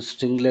cannot use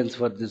string length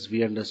for this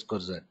v underscore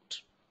z.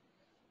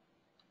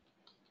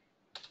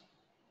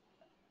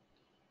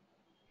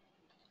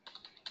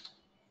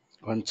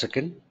 One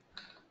second.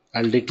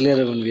 I'll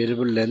declare one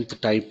variable length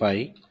type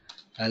I.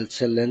 I'll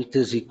say length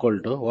is equal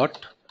to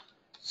what?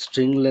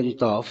 String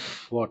length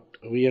of what?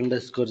 V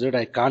underscore z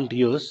I can't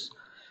use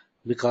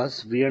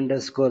because v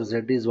underscore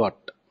z is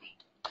what?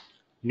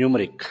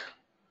 Numeric.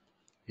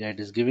 Yeah, it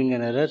is giving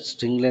an error.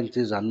 String length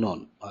is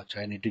unknown.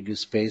 I need to give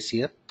space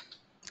here.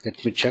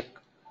 Let me check.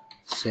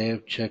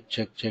 Save,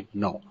 check.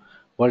 No.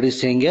 What is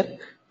saying here?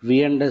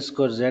 V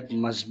underscore z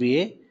must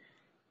be a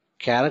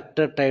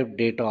character type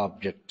data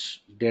object.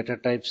 Data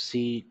type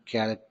C,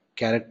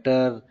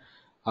 character,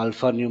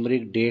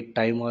 alphanumeric, date,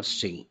 time, or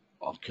string.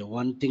 Okay,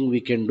 one thing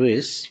we can do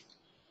is,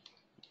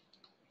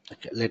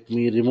 okay, let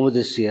me remove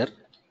this here.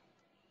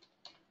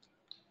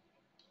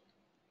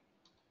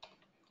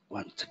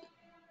 One second.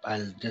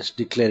 I'll just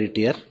declare it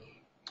here.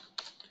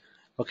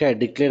 Okay, I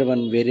declared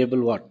one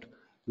variable what?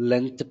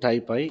 Length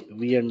type I,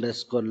 v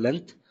underscore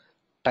length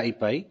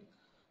type I.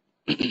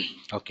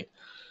 Okay,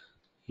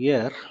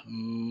 here,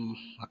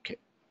 okay.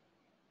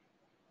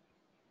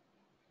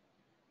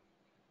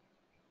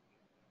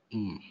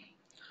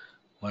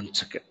 One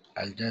second.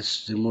 I'll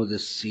just remove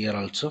this here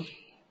also.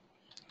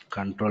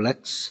 Control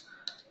X,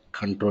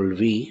 Control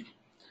V.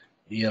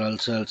 Here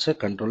also I'll say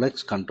Control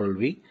X, Control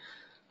V.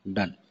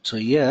 Done. So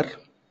here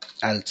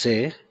I'll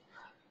say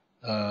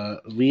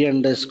V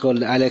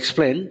underscore. I'll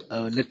explain.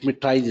 Let me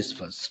try this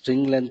first.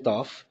 String length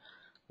of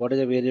what is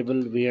the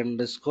variable V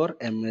underscore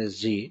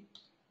MSG.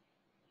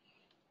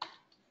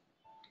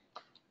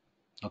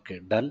 Okay,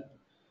 done.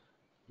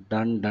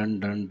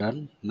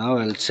 Done. Now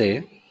I'll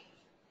say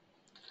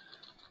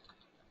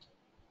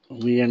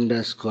V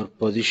underscore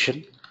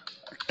position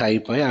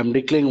type I. I'm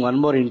declaring one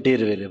more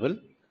interior variable.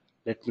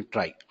 Let me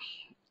try.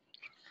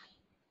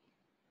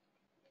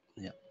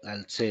 Yeah,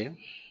 I'll say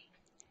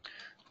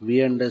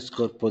V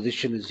underscore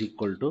position is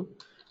equal to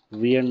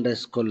V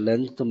underscore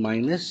length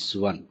minus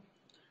 1.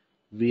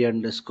 V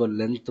underscore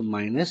length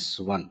minus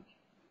 1.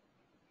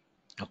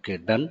 Okay,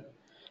 done.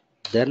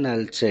 Then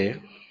I'll say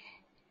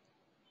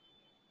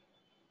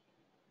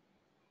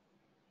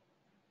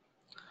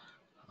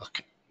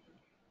okay.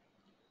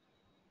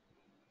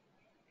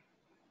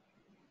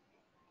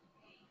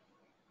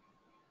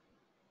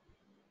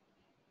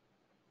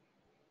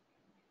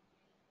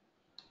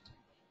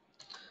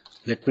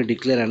 Let me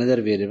declare another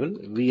variable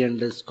V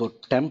underscore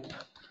temp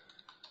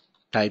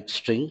type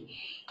string.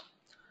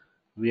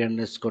 V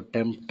underscore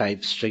temp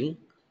type string.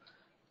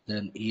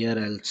 Then here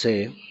I'll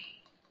say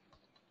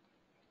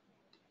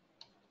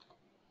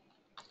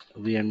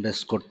V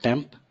underscore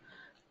temp.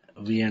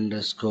 V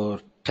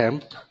underscore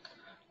temp.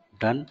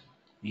 Done.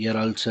 Here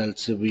also I'll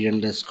say V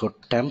underscore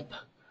temp.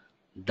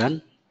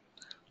 Done.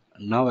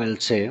 Now I'll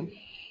say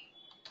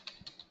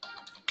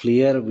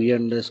clear V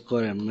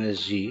underscore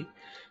MSG.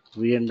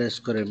 V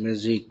underscore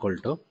MSG equal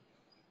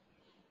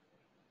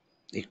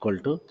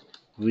to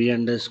V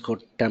underscore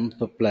temp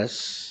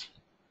plus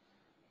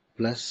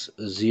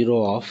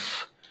 0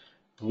 of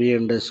V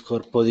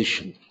underscore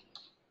position.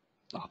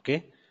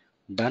 Okay,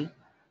 done.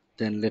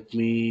 Then let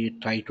me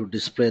try to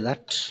display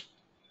that.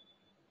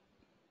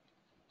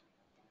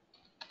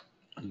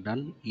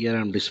 Done. Here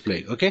I'm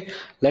displaying. Okay,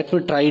 let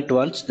me try it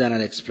once, then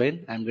I'll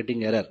explain. I'm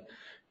getting error.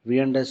 V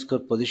underscore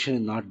position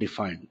is not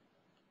defined.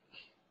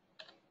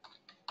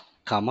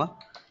 Comma.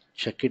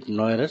 Check it.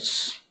 No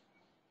errors.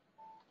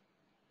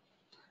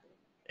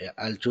 Yeah,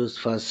 I'll choose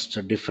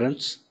first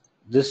difference.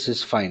 This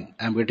is fine.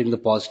 I'm getting the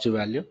positive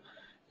value.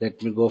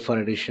 Let me go for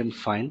addition.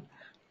 Fine.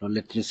 Now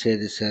let me say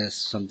this as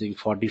something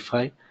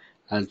 45.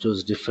 I'll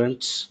choose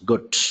difference.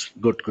 Good.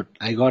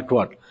 I got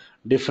what?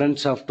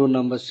 Difference of two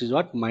numbers is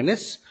what?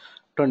 Minus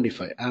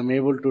 25. I'm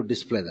able to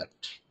display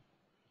that.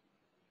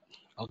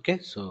 Okay,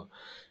 so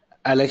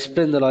I'll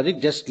explain the logic.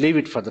 Just leave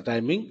it for the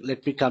timing.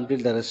 Let me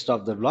complete the rest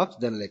of the blocks,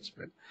 then I'll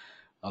explain.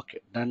 Okay,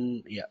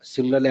 done. Yeah,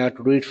 similarly, I have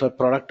to do it for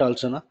product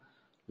also now.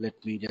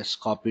 Let me just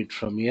copy it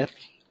from here.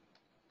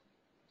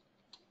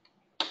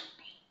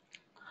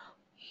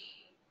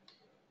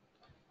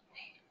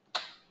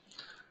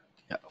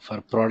 Yeah,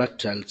 for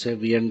product, I'll say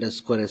v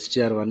underscore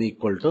str1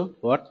 equal to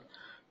what?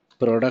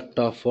 Product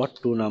of what?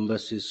 Two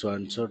numbers is so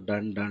and so.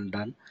 Done, done,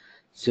 done.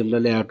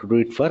 Similarly, I have to do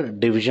it for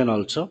division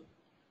also.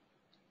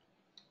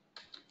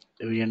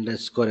 V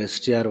underscore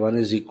str1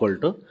 is equal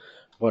to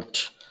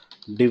what?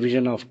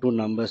 Division of two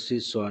numbers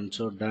is so and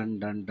so. Done,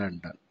 done, done,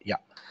 done. Yeah,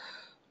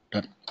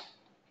 done.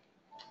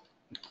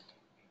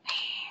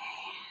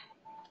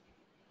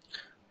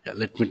 Yeah,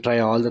 let me try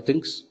all the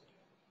things.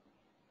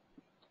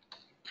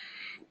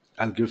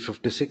 I'll give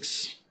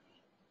 56,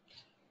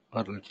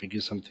 or let me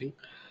give something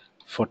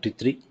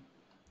 43.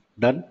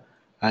 Done.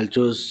 I'll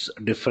choose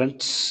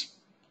difference.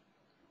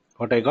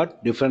 What I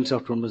got? Difference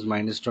of two numbers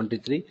minus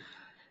 23.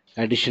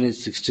 Addition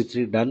is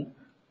 63. Done.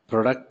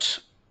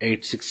 Product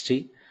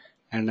 860.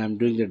 And I'm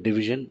doing the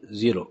division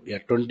 0. Yeah,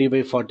 20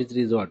 by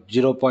 43 is what?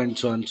 0 point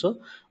so and so.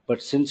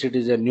 But since it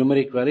is a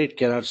numeric value, it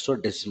cannot store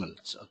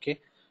decimals. Okay.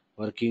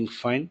 Working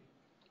fine.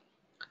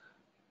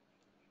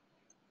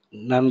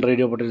 None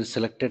radio button is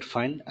selected.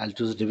 Fine. I'll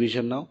choose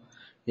division now.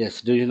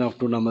 Yes, division of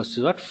two numbers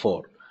is what?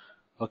 4.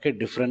 Okay.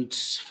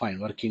 Difference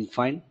fine. Working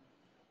fine.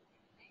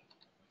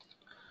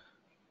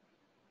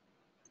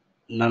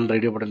 None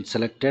radio button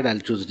selected.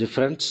 I'll choose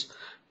difference.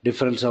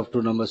 Difference of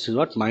two numbers is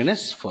what?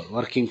 Minus 4.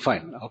 Working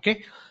fine.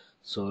 Okay.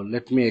 So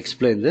let me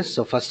explain this.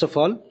 So first of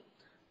all,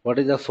 what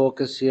is the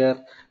focus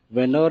here?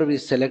 Whenever we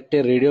select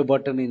a radio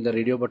button in the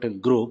radio button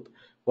group,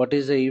 what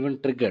is the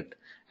event triggered?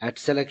 At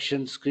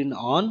selection screen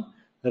on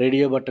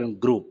radio button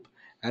group,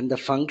 and the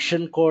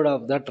function code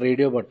of that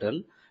radio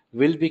button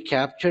will be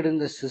captured in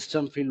the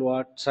system field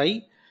what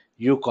say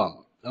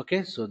ucom.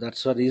 Okay, so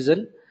that's the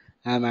reason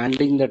I am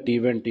handling that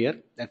event here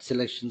at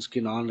selection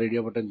screen on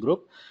radio button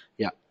group.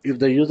 Yeah, if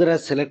the user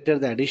has selected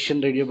the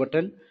addition radio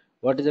button,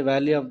 what is the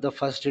value of the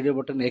first radio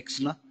button? X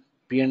na?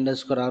 P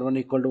underscore R1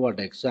 equal to what?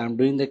 X. So I'm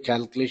doing the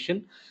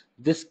calculation.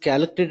 This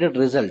calculated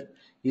result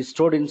is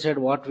stored inside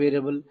what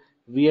variable?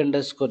 V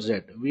underscore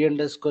Z. V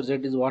underscore Z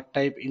is what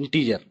type?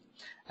 Integer.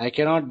 I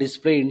cannot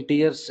display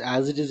integers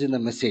as it is in the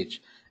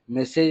message.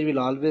 Message will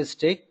always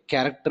take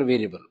character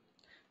variable.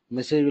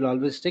 Message will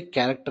always take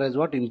character as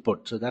what?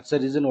 Input. So that's the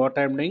reason what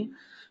I'm doing.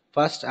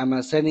 First, I'm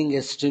assigning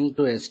a string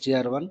to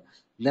str1.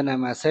 Then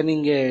I'm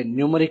assigning a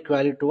numeric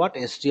value to what?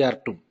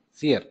 Str2.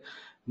 See here.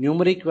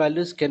 Numeric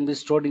values can be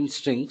stored in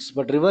strings,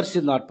 but reverse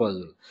is not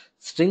possible.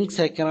 Strings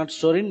I cannot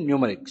store in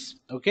numerics.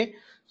 Okay.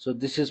 So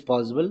this is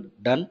possible.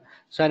 Done.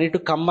 So I need to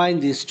combine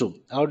these two.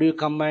 How do you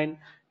combine?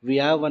 We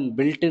have one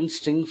built-in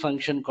string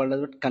function called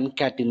as what?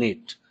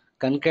 Concatenate.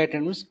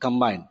 Concatenate means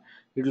combine.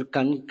 It will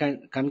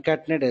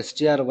concatenate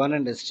str1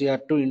 and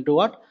str2 into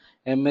what?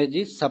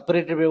 Image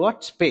separated by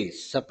what?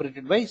 Space.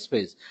 Separated by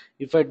space.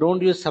 If I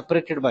don't use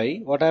separated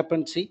by, what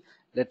happens? See,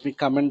 let me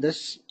comment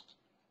this.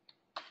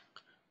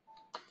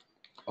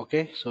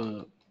 Okay,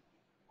 so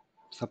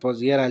suppose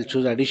here I'll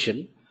choose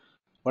addition.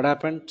 What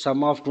happened?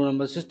 Sum of two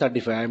numbers is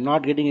 35. I'm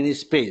not getting any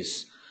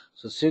space.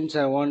 So since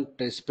I want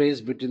a space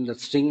between the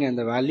string and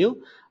the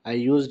value, I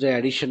used the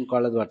addition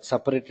called as what?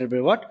 Separated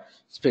by what?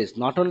 Space.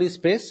 Not only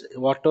space,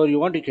 whatever you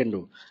want you can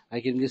do. I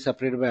can be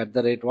separated by at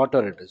the rate,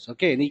 whatever it is.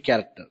 Okay, any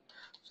character.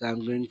 So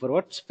I'm going for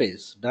what?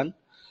 Space. Done.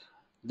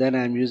 Then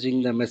I'm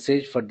using the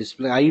message for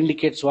display. I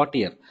indicates what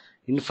here?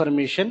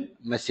 Information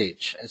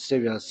message.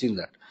 Yesterday we have seen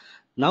that.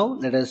 Now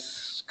let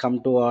us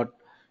come to what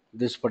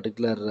this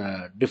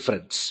particular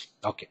difference.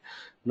 Okay.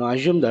 Now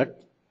assume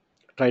that,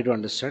 try to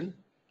understand.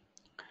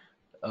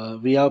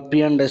 We have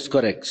p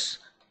underscore x.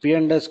 P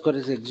underscore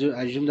is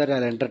assume that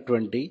I'll enter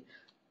 20.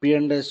 P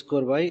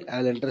underscore y,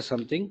 I'll enter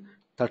something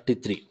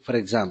 33, for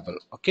example.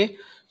 Okay.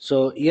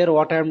 So here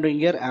what I'm doing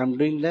here, I'm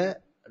doing the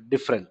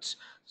difference.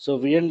 So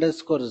v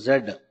underscore z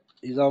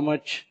is how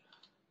much?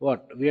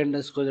 What? V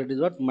underscore z is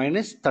what?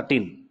 Minus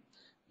 13.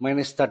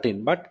 Minus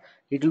 13. But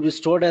it will be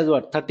stored as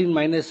what? 13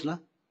 minus, na?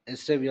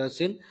 Yesterday we have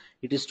seen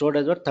it is stored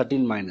as what?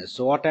 13 minus.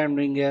 So what I am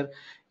doing here,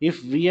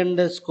 if v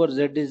underscore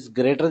z is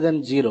greater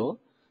than 0,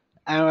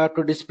 I have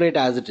to display it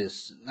as it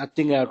is.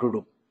 Nothing I have to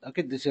do.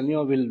 Okay, this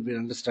anyhow will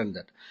understand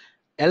that.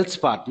 Else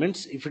part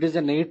means if it is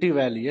a negative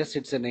value, yes,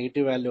 it's a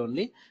negative value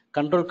only.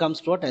 Control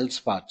comes to what? Else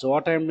part. So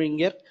what I am doing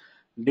here,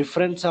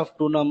 difference of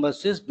two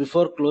numbers is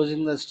before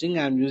closing the string,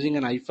 I am using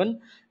an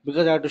hyphen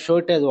because I have to show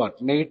it as what?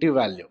 Negative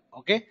value.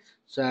 Okay,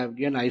 so I have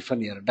given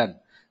hyphen here. Done.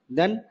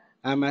 Then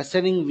I am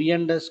assigning v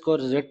underscore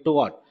z to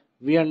what?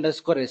 V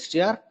underscore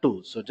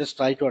str2. So just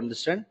try to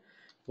understand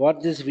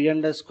what this v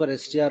underscore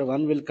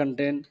str1 will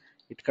contain.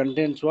 It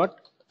contains what?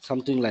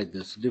 Something like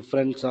this.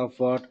 Difference of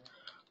what?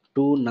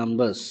 Two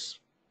numbers.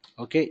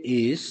 Okay,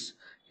 is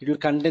it will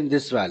contain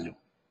this value.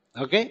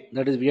 Okay,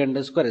 that is v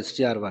underscore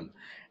str1.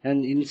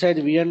 And inside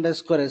v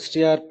underscore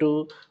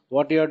str2,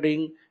 what you are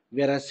doing?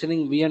 We are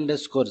assigning v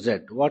underscore z.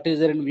 What is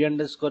there in v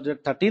underscore z?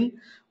 13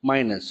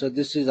 minus. So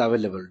this is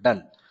available.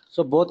 Done.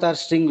 So both are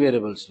string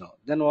variables now.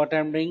 Then what I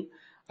am doing?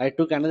 I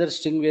took another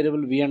string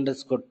variable v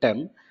underscore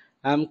temp.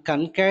 I am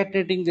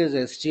concatenating this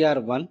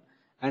str1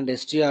 and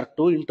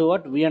str2 into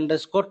what? V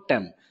underscore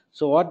temp.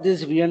 So what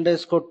this v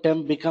underscore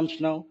temp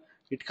becomes now?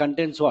 It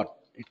contains what?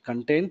 It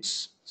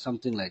contains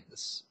something like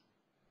this.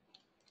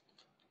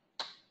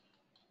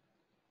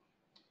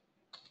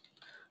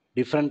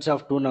 Difference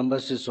of two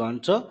numbers is so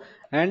and so.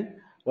 And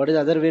what is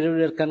the other variable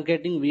we are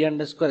concatenating? V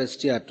underscore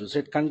str2. So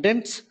it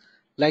contains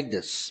like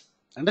this.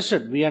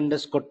 Understood? V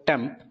underscore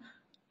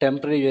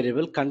temporary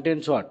variable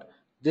contains what?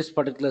 This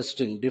particular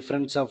string,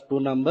 difference of two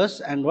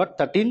numbers, and what?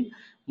 13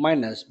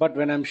 minus. But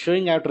when I'm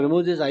showing, I have to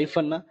remove this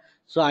hyphen.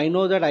 So I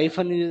know that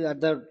hyphen is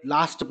at the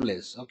last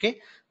place. Okay.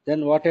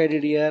 Then what I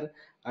did here,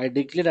 I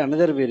declared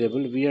another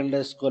variable v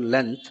underscore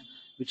length,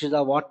 which is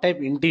a what type?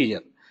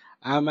 Integer.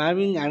 I am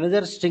having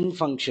another string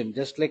function,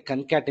 just like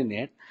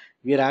concatenate.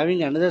 We are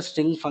having another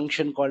string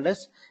function called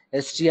as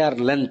str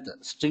length,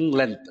 string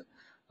length.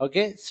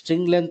 Okay,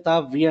 string length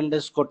of v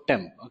underscore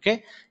temp.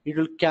 Okay, it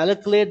will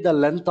calculate the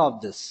length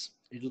of this.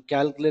 It will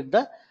calculate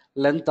the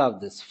length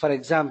of this. For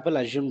example,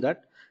 assume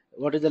that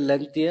what is the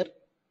length here?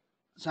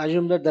 So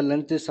assume that the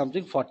length is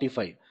something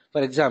 45.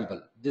 For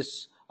example,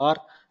 this, or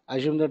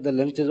assume that the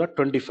length is what?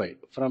 25.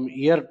 From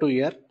year to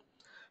year,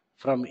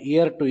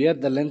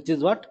 the length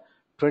is what?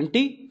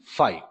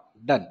 25.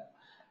 Done.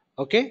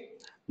 Okay.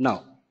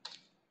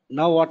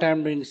 Now what I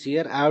am doing is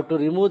here, I have to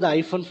remove the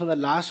hyphen from the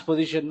last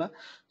position.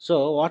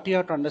 So what you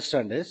have to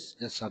understand is,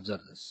 just observe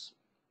this.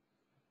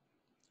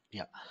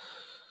 Yeah,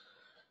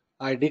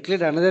 I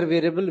declared another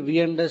variable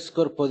v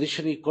underscore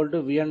position equal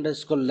to v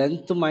underscore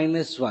length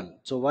minus 1.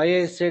 So why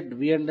I said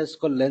v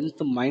underscore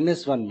length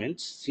minus 1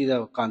 means, see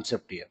the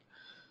concept here.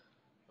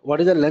 What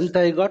is the length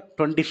I got?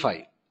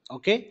 25.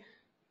 Okay,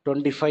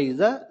 25 is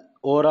the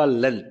overall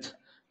length.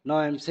 Now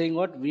I am saying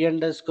what? V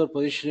underscore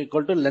position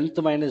equal to length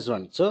minus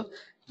 1. So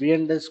v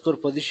underscore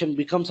position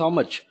becomes how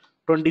much?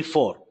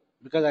 24,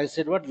 because I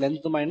said what?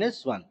 Length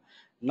minus 1.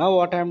 Now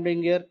what I am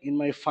doing here, in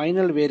my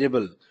final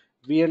variable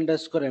v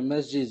underscore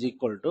msg is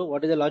equal to,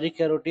 what is the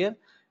logic I wrote here?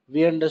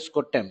 V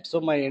underscore temp.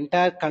 So my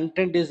entire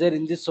content is there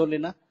in this only,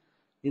 na?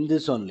 In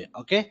this only.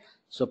 Okay,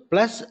 so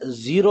plus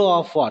 0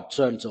 of what?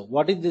 So and so.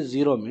 What is this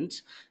 0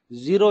 means?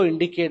 0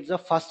 indicates the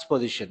first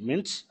position,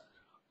 means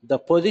the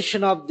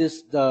position of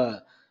this,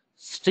 the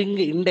string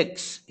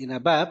index in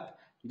ABAP,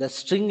 the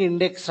string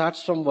index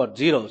starts from what?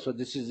 0. So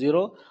this is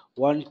 0,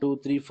 1,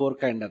 2, 3, 4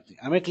 kind of thing.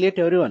 Am I clear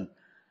to everyone?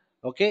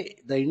 Okay,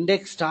 the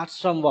index starts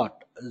from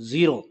what?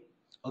 0.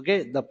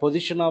 Okay, the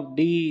position of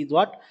d is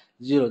what?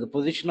 0. The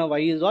position of I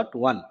is what?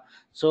 1.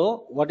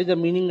 So what is the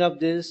meaning of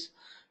this?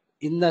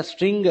 In the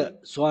string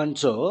so and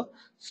so,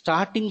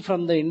 starting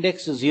from the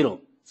index 0,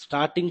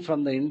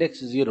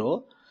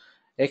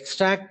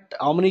 extract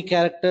how many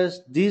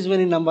characters? These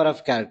many number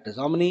of characters.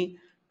 How many?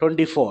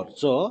 24.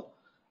 So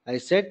I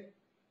said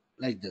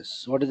like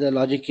this. What is the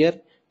logic here?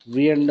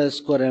 V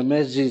underscore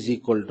msg is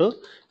equal to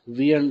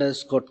v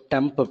underscore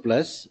temp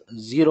plus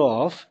 0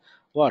 of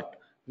what?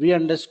 V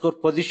underscore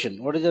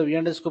position. What is the v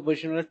underscore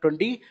position?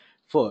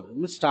 24.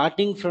 Means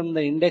starting from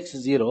the index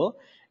 0,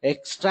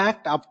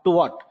 extract up to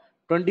what?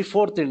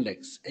 24th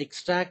index.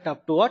 Extract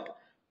up to what?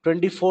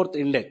 24th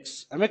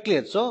index. Am I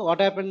clear? So what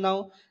happened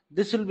now?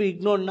 This will be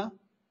ignored now.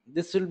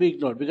 This will be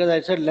ignored because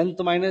I said length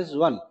minus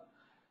 1.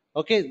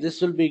 Okay,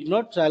 this will be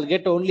ignored. So I'll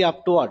get only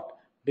up to what?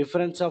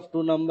 Difference of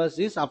two numbers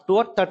is up to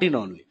what? 13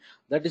 only.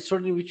 That is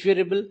stored in which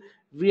variable?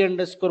 V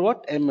underscore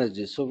what?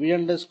 msg. So V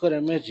underscore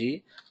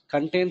msg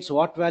contains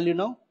what value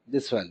now?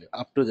 This value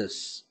up to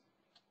this.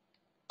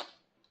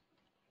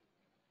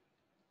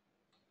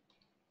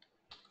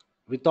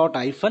 Without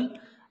hyphen,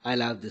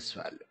 I'll have this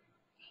value.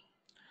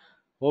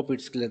 Hope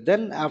it's clear.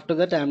 Then after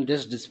that, I'm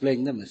just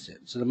displaying the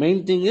message. So the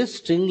main thing is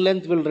string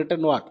length will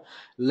return what?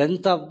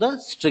 Length of the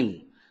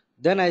string.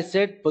 Then I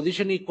said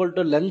position equal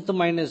to length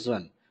minus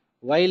 1.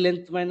 Why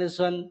length minus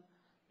 1?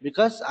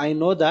 Because I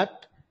know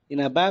that in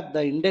ABAP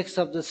the index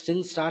of the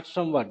string starts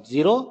from what?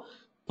 0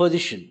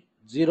 position.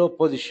 0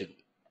 position.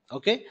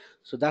 Okay,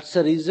 so that's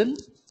the reason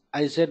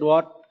I said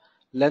what?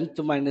 Length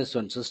minus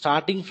 1. So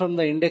starting from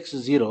the index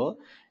 0,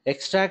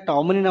 extract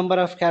how many number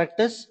of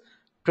characters?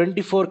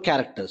 24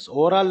 characters.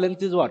 Overall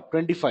length is what?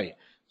 25.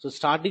 So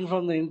starting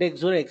from the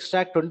index 0,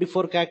 extract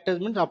 24 characters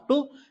means up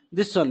to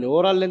this only.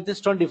 Overall length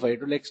is 25.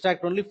 It will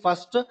extract only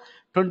first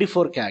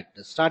 24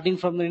 characters starting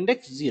from the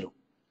index 0.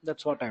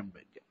 That's what I am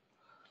doing.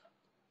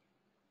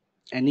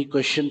 Any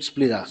questions,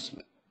 please ask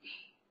me.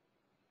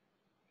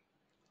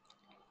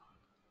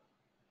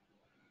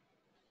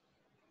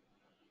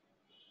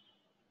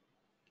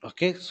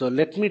 Okay, so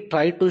let me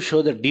try to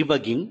show the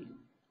debugging.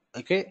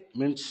 Okay,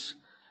 means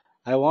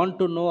I want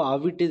to know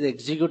how it is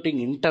executing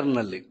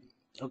internally.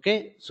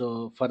 Okay,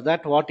 so for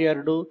that what you have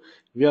to do,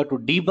 we have to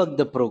debug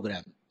the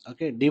program.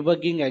 Okay,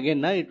 debugging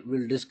again it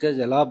will discuss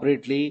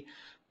elaborately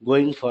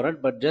going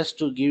forward, but just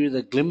to give you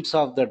the glimpse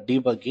of the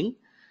debugging.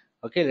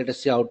 Okay, let us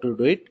see how to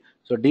do it.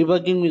 So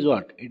debugging is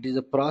what? It is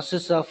a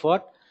process of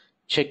what?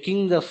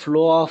 Checking the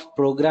flow of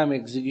program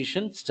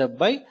execution step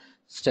by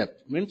step.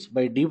 Means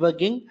by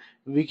debugging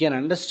we can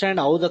understand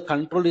how the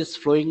control is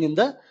flowing in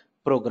the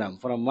program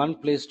from one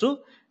place to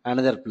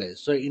another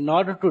place. So in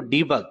order to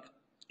debug,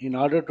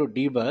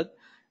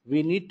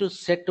 we need to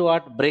set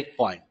what?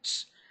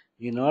 Breakpoints.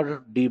 In order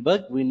to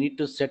debug, we need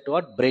to set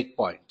what?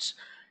 Breakpoints.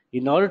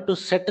 In order to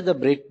set the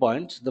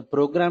breakpoints, the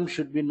program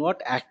should be in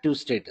what? Active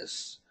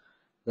status.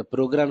 The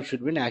program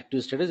should be in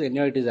active status.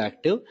 Anyhow, it is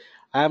active.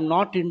 I am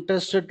not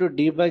interested to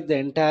debug the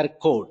entire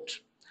code.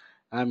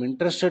 I am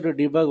interested to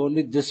debug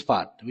only this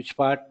part. Which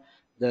part?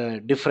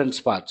 The difference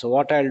part. So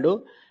what I'll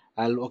do,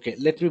 okay,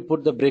 let me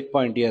put the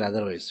breakpoint here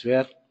otherwise.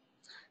 Where?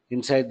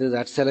 Inside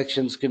that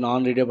selection screen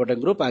on radio button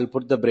group, I'll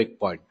put the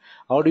breakpoint.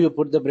 How do you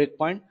put the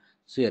breakpoint?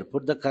 So here,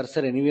 put the cursor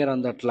anywhere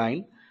on that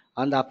line.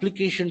 On the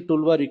application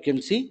toolbar, you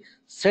can see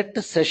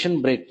set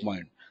session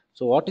breakpoint.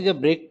 So what is a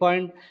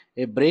breakpoint?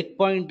 A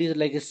breakpoint is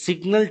like a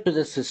signal to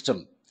the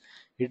system.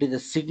 It is a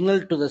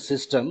signal to the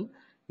system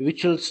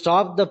which will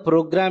stop the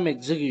program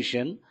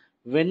execution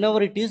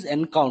whenever it is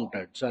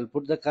encountered. So I'll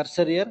put the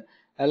cursor here.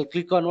 I'll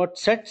click on what?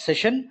 Set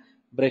session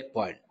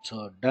breakpoint.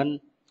 So done.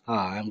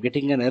 I'm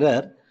getting an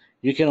error.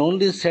 You can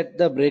only set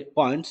the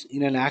breakpoints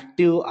in an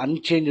active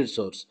unchanged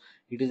source.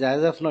 It is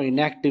as of now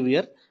inactive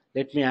here.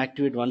 Let me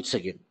activate once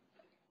again.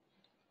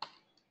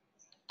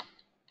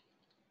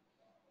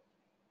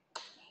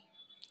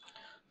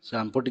 So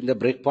I'm putting the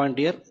breakpoint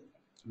here.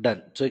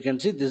 Done. So you can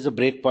see this is a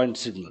breakpoint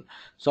signal.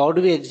 So how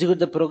do we execute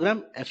the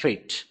program?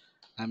 F8.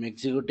 I'm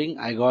executing.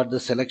 I got the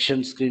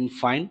selection screen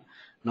fine.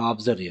 Now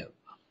observe here.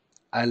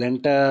 I'll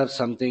enter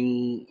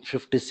something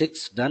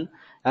 56. Done.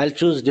 I'll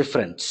choose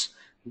difference.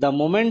 The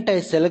moment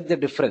I select the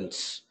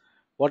difference,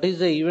 what is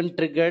the event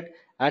triggered?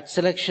 At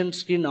selection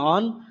screen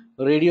on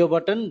radio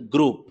button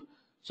group.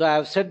 So I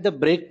have set the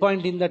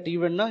breakpoint in that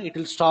event. Now it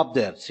will stop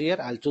there. See here.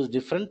 I'll choose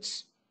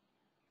difference.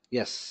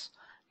 Yes,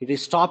 it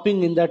is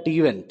stopping in that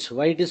event.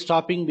 Why it is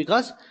stopping?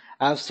 Because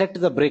I have set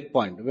the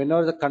breakpoint.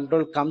 Whenever the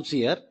control comes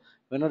here,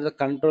 whenever the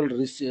control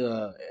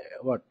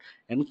what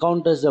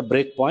encounters the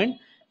breakpoint,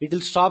 it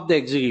will stop the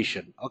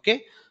execution.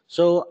 Okay.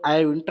 So I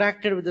have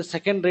interacted with the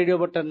second radio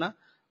button. Now,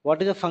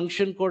 what is the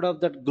function code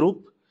of that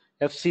group?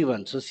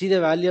 FC1. So see the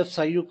value of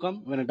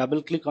SciUCom. When I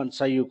double click on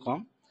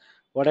SciUCom,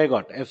 what I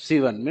got?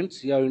 FC1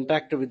 means you have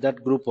interacted with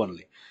that group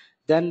only.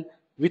 Then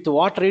with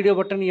what radio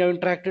button you have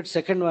interacted?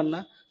 Second one.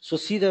 Na? So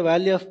see the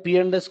value of P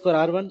underscore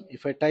R1.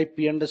 If I type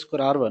P underscore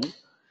R1,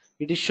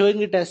 it is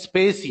showing it as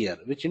space here,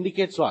 which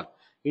indicates what?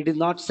 It is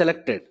not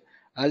selected.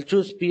 I'll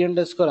choose P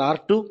underscore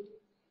R2.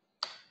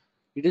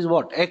 It is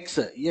what? X.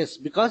 Yes,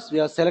 because we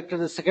have selected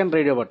the second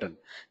radio button.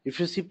 If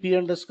you see P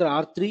underscore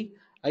R3,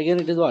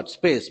 again it is what?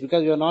 Space,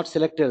 because we have not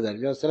selected that.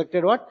 We have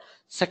selected what?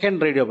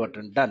 Second radio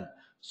button. Done.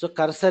 So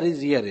cursor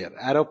is here.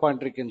 Arrow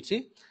pointer you can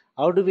see.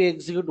 How do we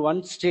execute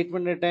one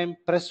statement at a time?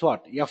 Press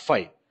what?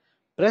 F5.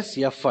 Press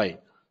F5.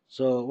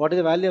 So what is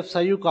the value of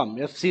SciUCom?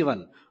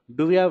 FC1.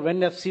 Do we have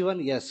when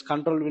FC1? Yes,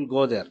 control will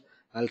go there.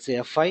 I'll say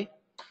F5.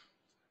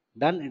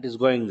 Done. It is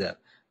going there.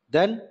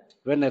 Then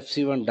when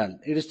FC1 done,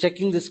 it is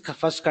checking this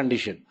first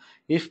condition.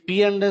 If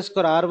P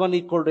underscore R1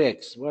 equal to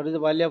X, what is the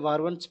value of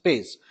R1?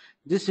 Space.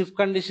 This if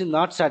condition is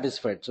not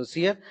satisfied. So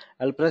see here,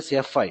 I'll press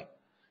F5.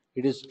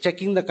 It is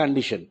checking the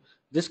condition.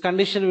 This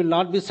condition will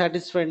not be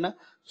satisfied now.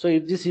 So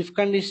if this if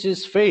condition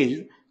is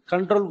failed,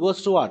 control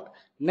goes to what?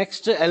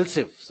 Next else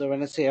if. So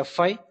when I say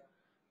F5,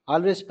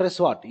 always press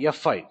what?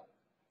 F5.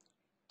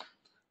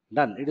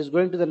 Done. It is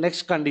going to the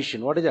next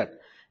condition. What is that?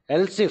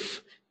 Else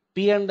if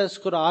P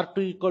underscore R2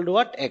 equal to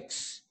what?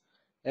 X.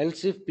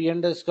 Else if P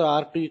underscore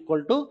R2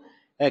 equal to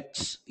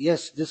X.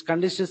 Yes, this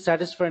condition is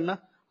satisfied now.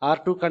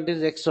 R2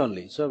 contains X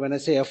only. So when I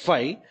say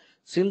F5,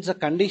 since the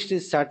condition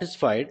is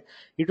satisfied,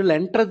 it will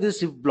enter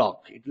this if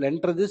block. It will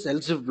enter this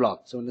else if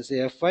block. So when I say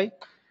F5,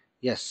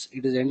 yes,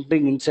 it is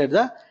entering inside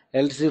the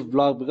else if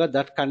block because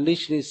that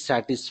condition is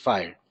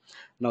satisfied.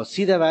 Now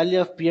see the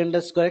value of P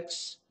underscore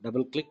X.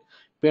 Double click.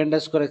 P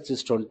underscore X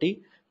is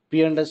 20.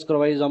 P underscore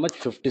Y is how much?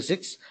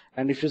 56.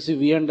 And if you see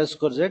V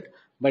underscore Z,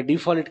 by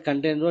default it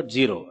contains what?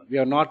 0. We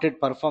have not yet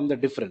performed the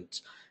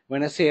difference.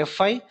 When I say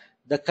F5,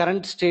 the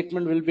current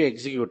statement will be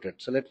executed.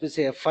 So let me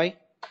say F5.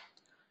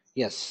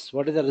 Yes,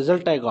 what is the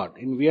result I got?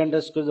 In V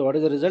underscore, what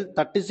is the result?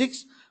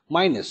 36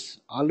 minus.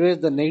 Always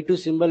the negative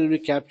symbol will be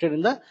captured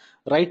in the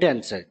right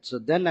hand side. So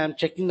then I am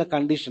checking the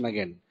condition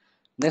again.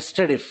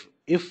 Nested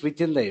if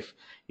within the if.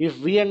 If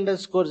V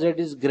underscore Z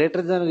is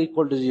greater than or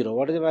equal to 0,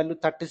 what is the value?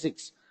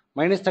 36.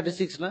 Minus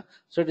 36, na?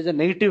 So it is a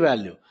negative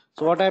value.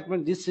 So what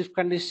happens? This if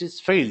condition is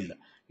failed.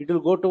 It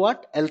will go to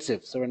what? Else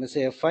if. So when I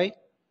say F5,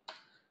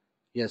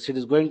 yes, it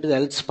is going to the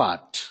else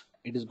part.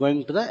 It is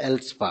going to the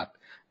else part.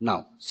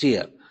 Now, see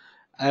here.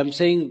 I am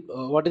saying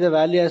what is the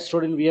value I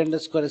stored in V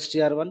underscore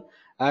str1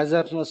 as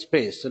of no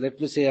space. So let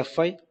me say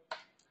F5.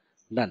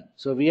 Done.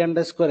 So V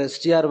underscore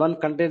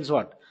str1 contains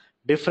what?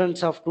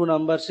 Difference of two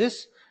numbers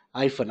is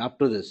hyphen up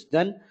to this.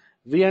 Then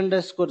V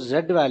underscore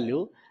Z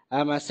value I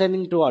am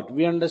assigning to what?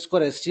 V underscore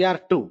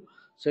str2.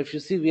 So if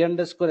you see V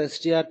underscore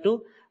str2,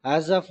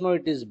 as of now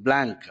it is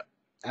blank.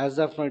 As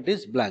of now it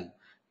is blank.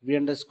 V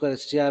underscore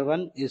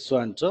str1 is so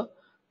and so,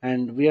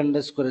 and V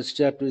underscore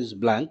str2 is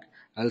blank.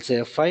 I'll say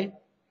F5.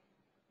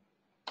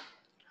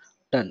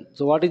 Done.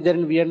 So what is there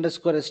in V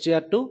underscore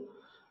str2?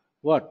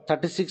 What?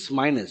 36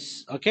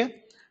 minus.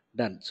 Okay.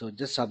 Done. So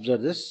just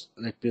observe this.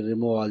 Let me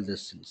remove all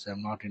these things.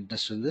 I'm not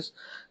interested in this.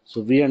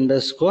 So V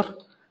underscore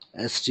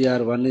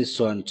str1 is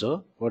so and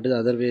so. What is the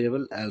other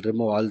variable? I'll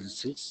remove all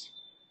these things.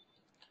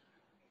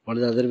 What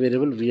is the other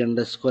variable? V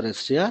underscore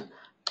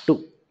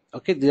str2.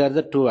 Okay, these are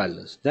the two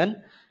values.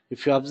 Then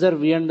if you observe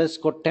V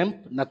underscore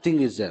temp,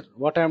 nothing is there.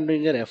 What I am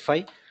doing here,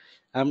 fi,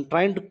 I am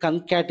trying to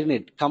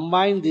concatenate,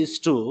 combine these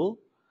two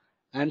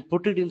and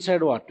put it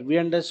inside what? V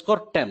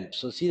underscore temp.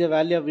 So see the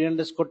value of V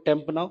underscore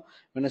temp now.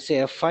 When I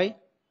say fi,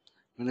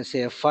 when I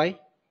say fi,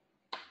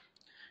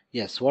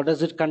 yes, what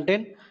does it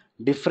contain?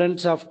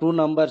 Difference of two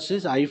numbers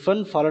is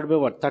hyphen followed by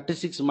what?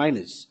 36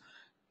 minus.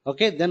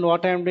 Okay, then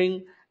what I am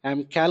doing? I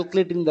am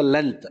calculating the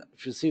length.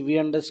 If you see V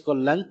underscore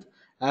length,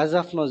 as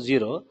of now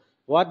 0.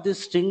 What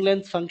this string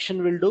length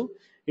function will do?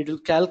 It will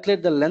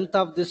calculate the length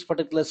of this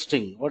particular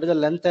string. What is the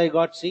length I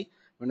got? See,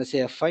 when I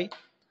say fi,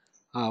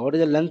 what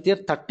is the length here?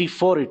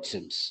 34 it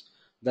seems.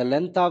 The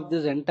length of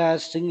this entire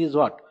string is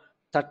what?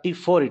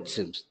 34 it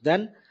seems.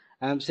 Then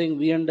I am saying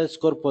V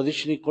underscore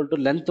position equal to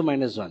length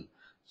minus 1.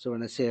 So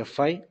when I say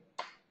fi,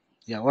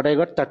 yeah, what I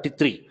got?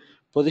 33.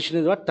 Position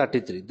is what?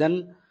 33.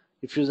 Then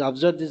if you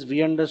observe this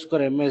V underscore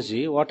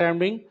msg, what I am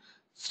doing?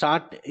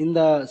 Start in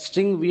the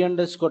string V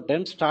underscore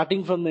 10,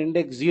 starting from the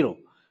index 0.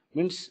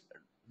 Means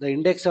the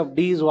index of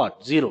D is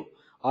what? 0.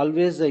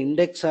 Always the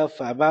index of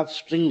ABAP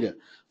string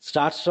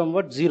starts from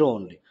what? 0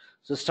 only.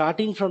 So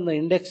starting from the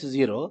index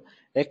 0,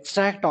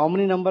 extract how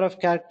many number of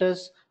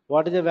characters?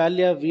 What is the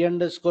value of V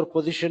underscore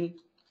position?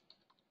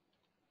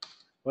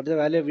 What is the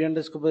value of V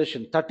underscore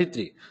position?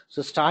 33.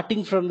 So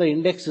starting from the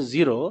index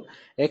 0,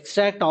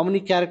 extract how many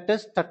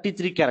characters?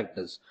 33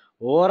 characters.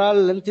 Overall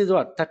length is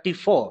what?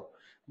 34.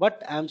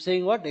 But I am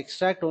saying what?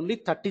 Extract only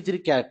 33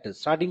 characters.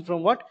 Starting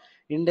from what?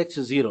 Index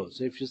 0.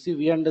 So if you see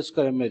V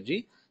underscore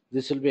msg,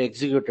 this will be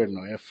executed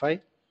now. F5.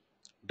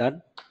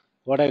 Done.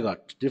 What I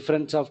got?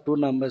 Difference of two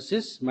numbers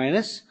is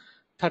minus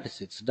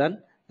 36.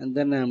 Done. And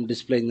then I am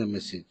displaying the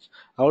message.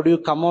 How do you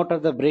come out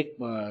of the break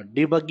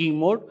debugging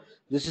mode?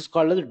 This is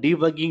called as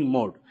debugging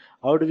mode.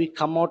 How do we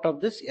come out of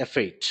this?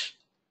 F8.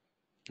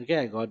 Okay,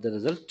 I got the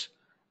result.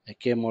 I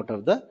came out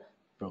of the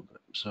program.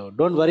 So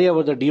don't worry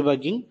about the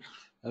debugging.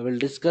 I will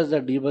discuss the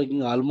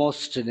debugging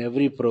almost in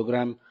every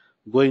program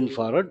going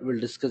forward.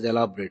 We'll discuss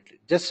elaborately.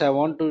 Just I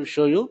want to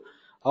show you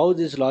how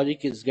this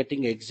logic is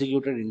getting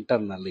executed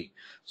internally.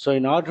 So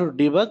in order to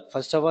debug,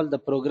 first of all, the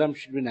program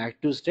should be in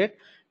active state.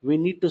 We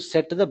need to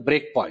set the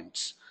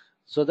breakpoints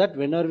so that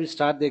whenever we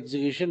start the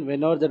execution,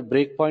 whenever that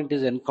breakpoint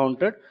is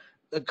encountered,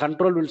 the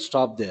control will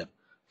stop there.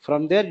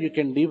 From there, you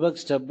can debug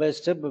step by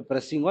step by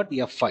pressing what?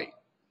 F5.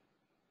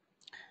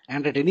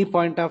 And at any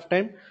point of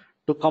time,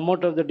 to come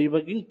out of the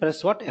debugging,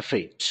 press what?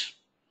 F8.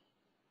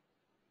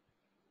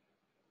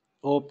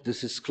 Hope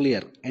this is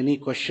clear. Any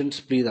questions,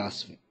 please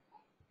ask me.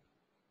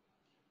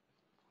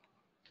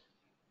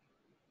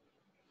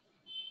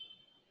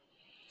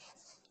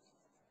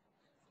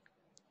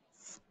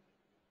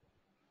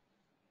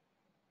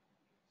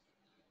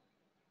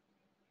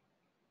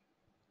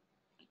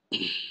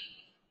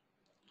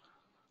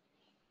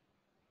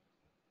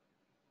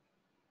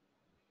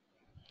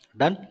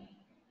 Done?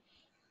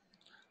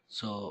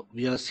 So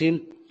we have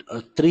seen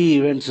three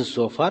events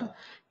so far: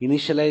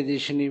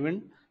 initialization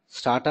event,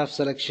 start of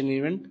selection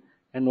event,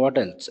 and what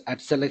else?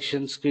 At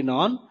selection screen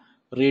on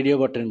radio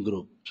button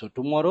group. So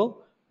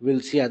tomorrow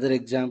we'll see other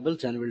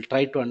examples and we'll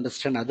try to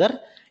understand other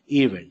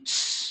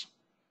events.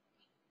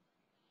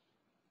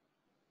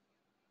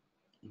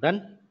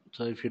 Done?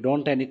 So if you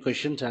don't have any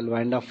questions, I'll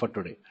wind up for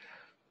today.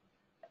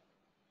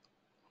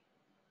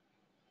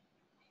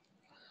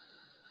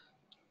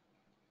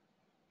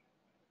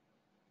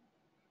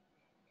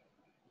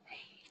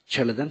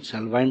 Chalo then,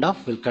 shall wind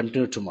off. We'll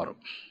continue tomorrow.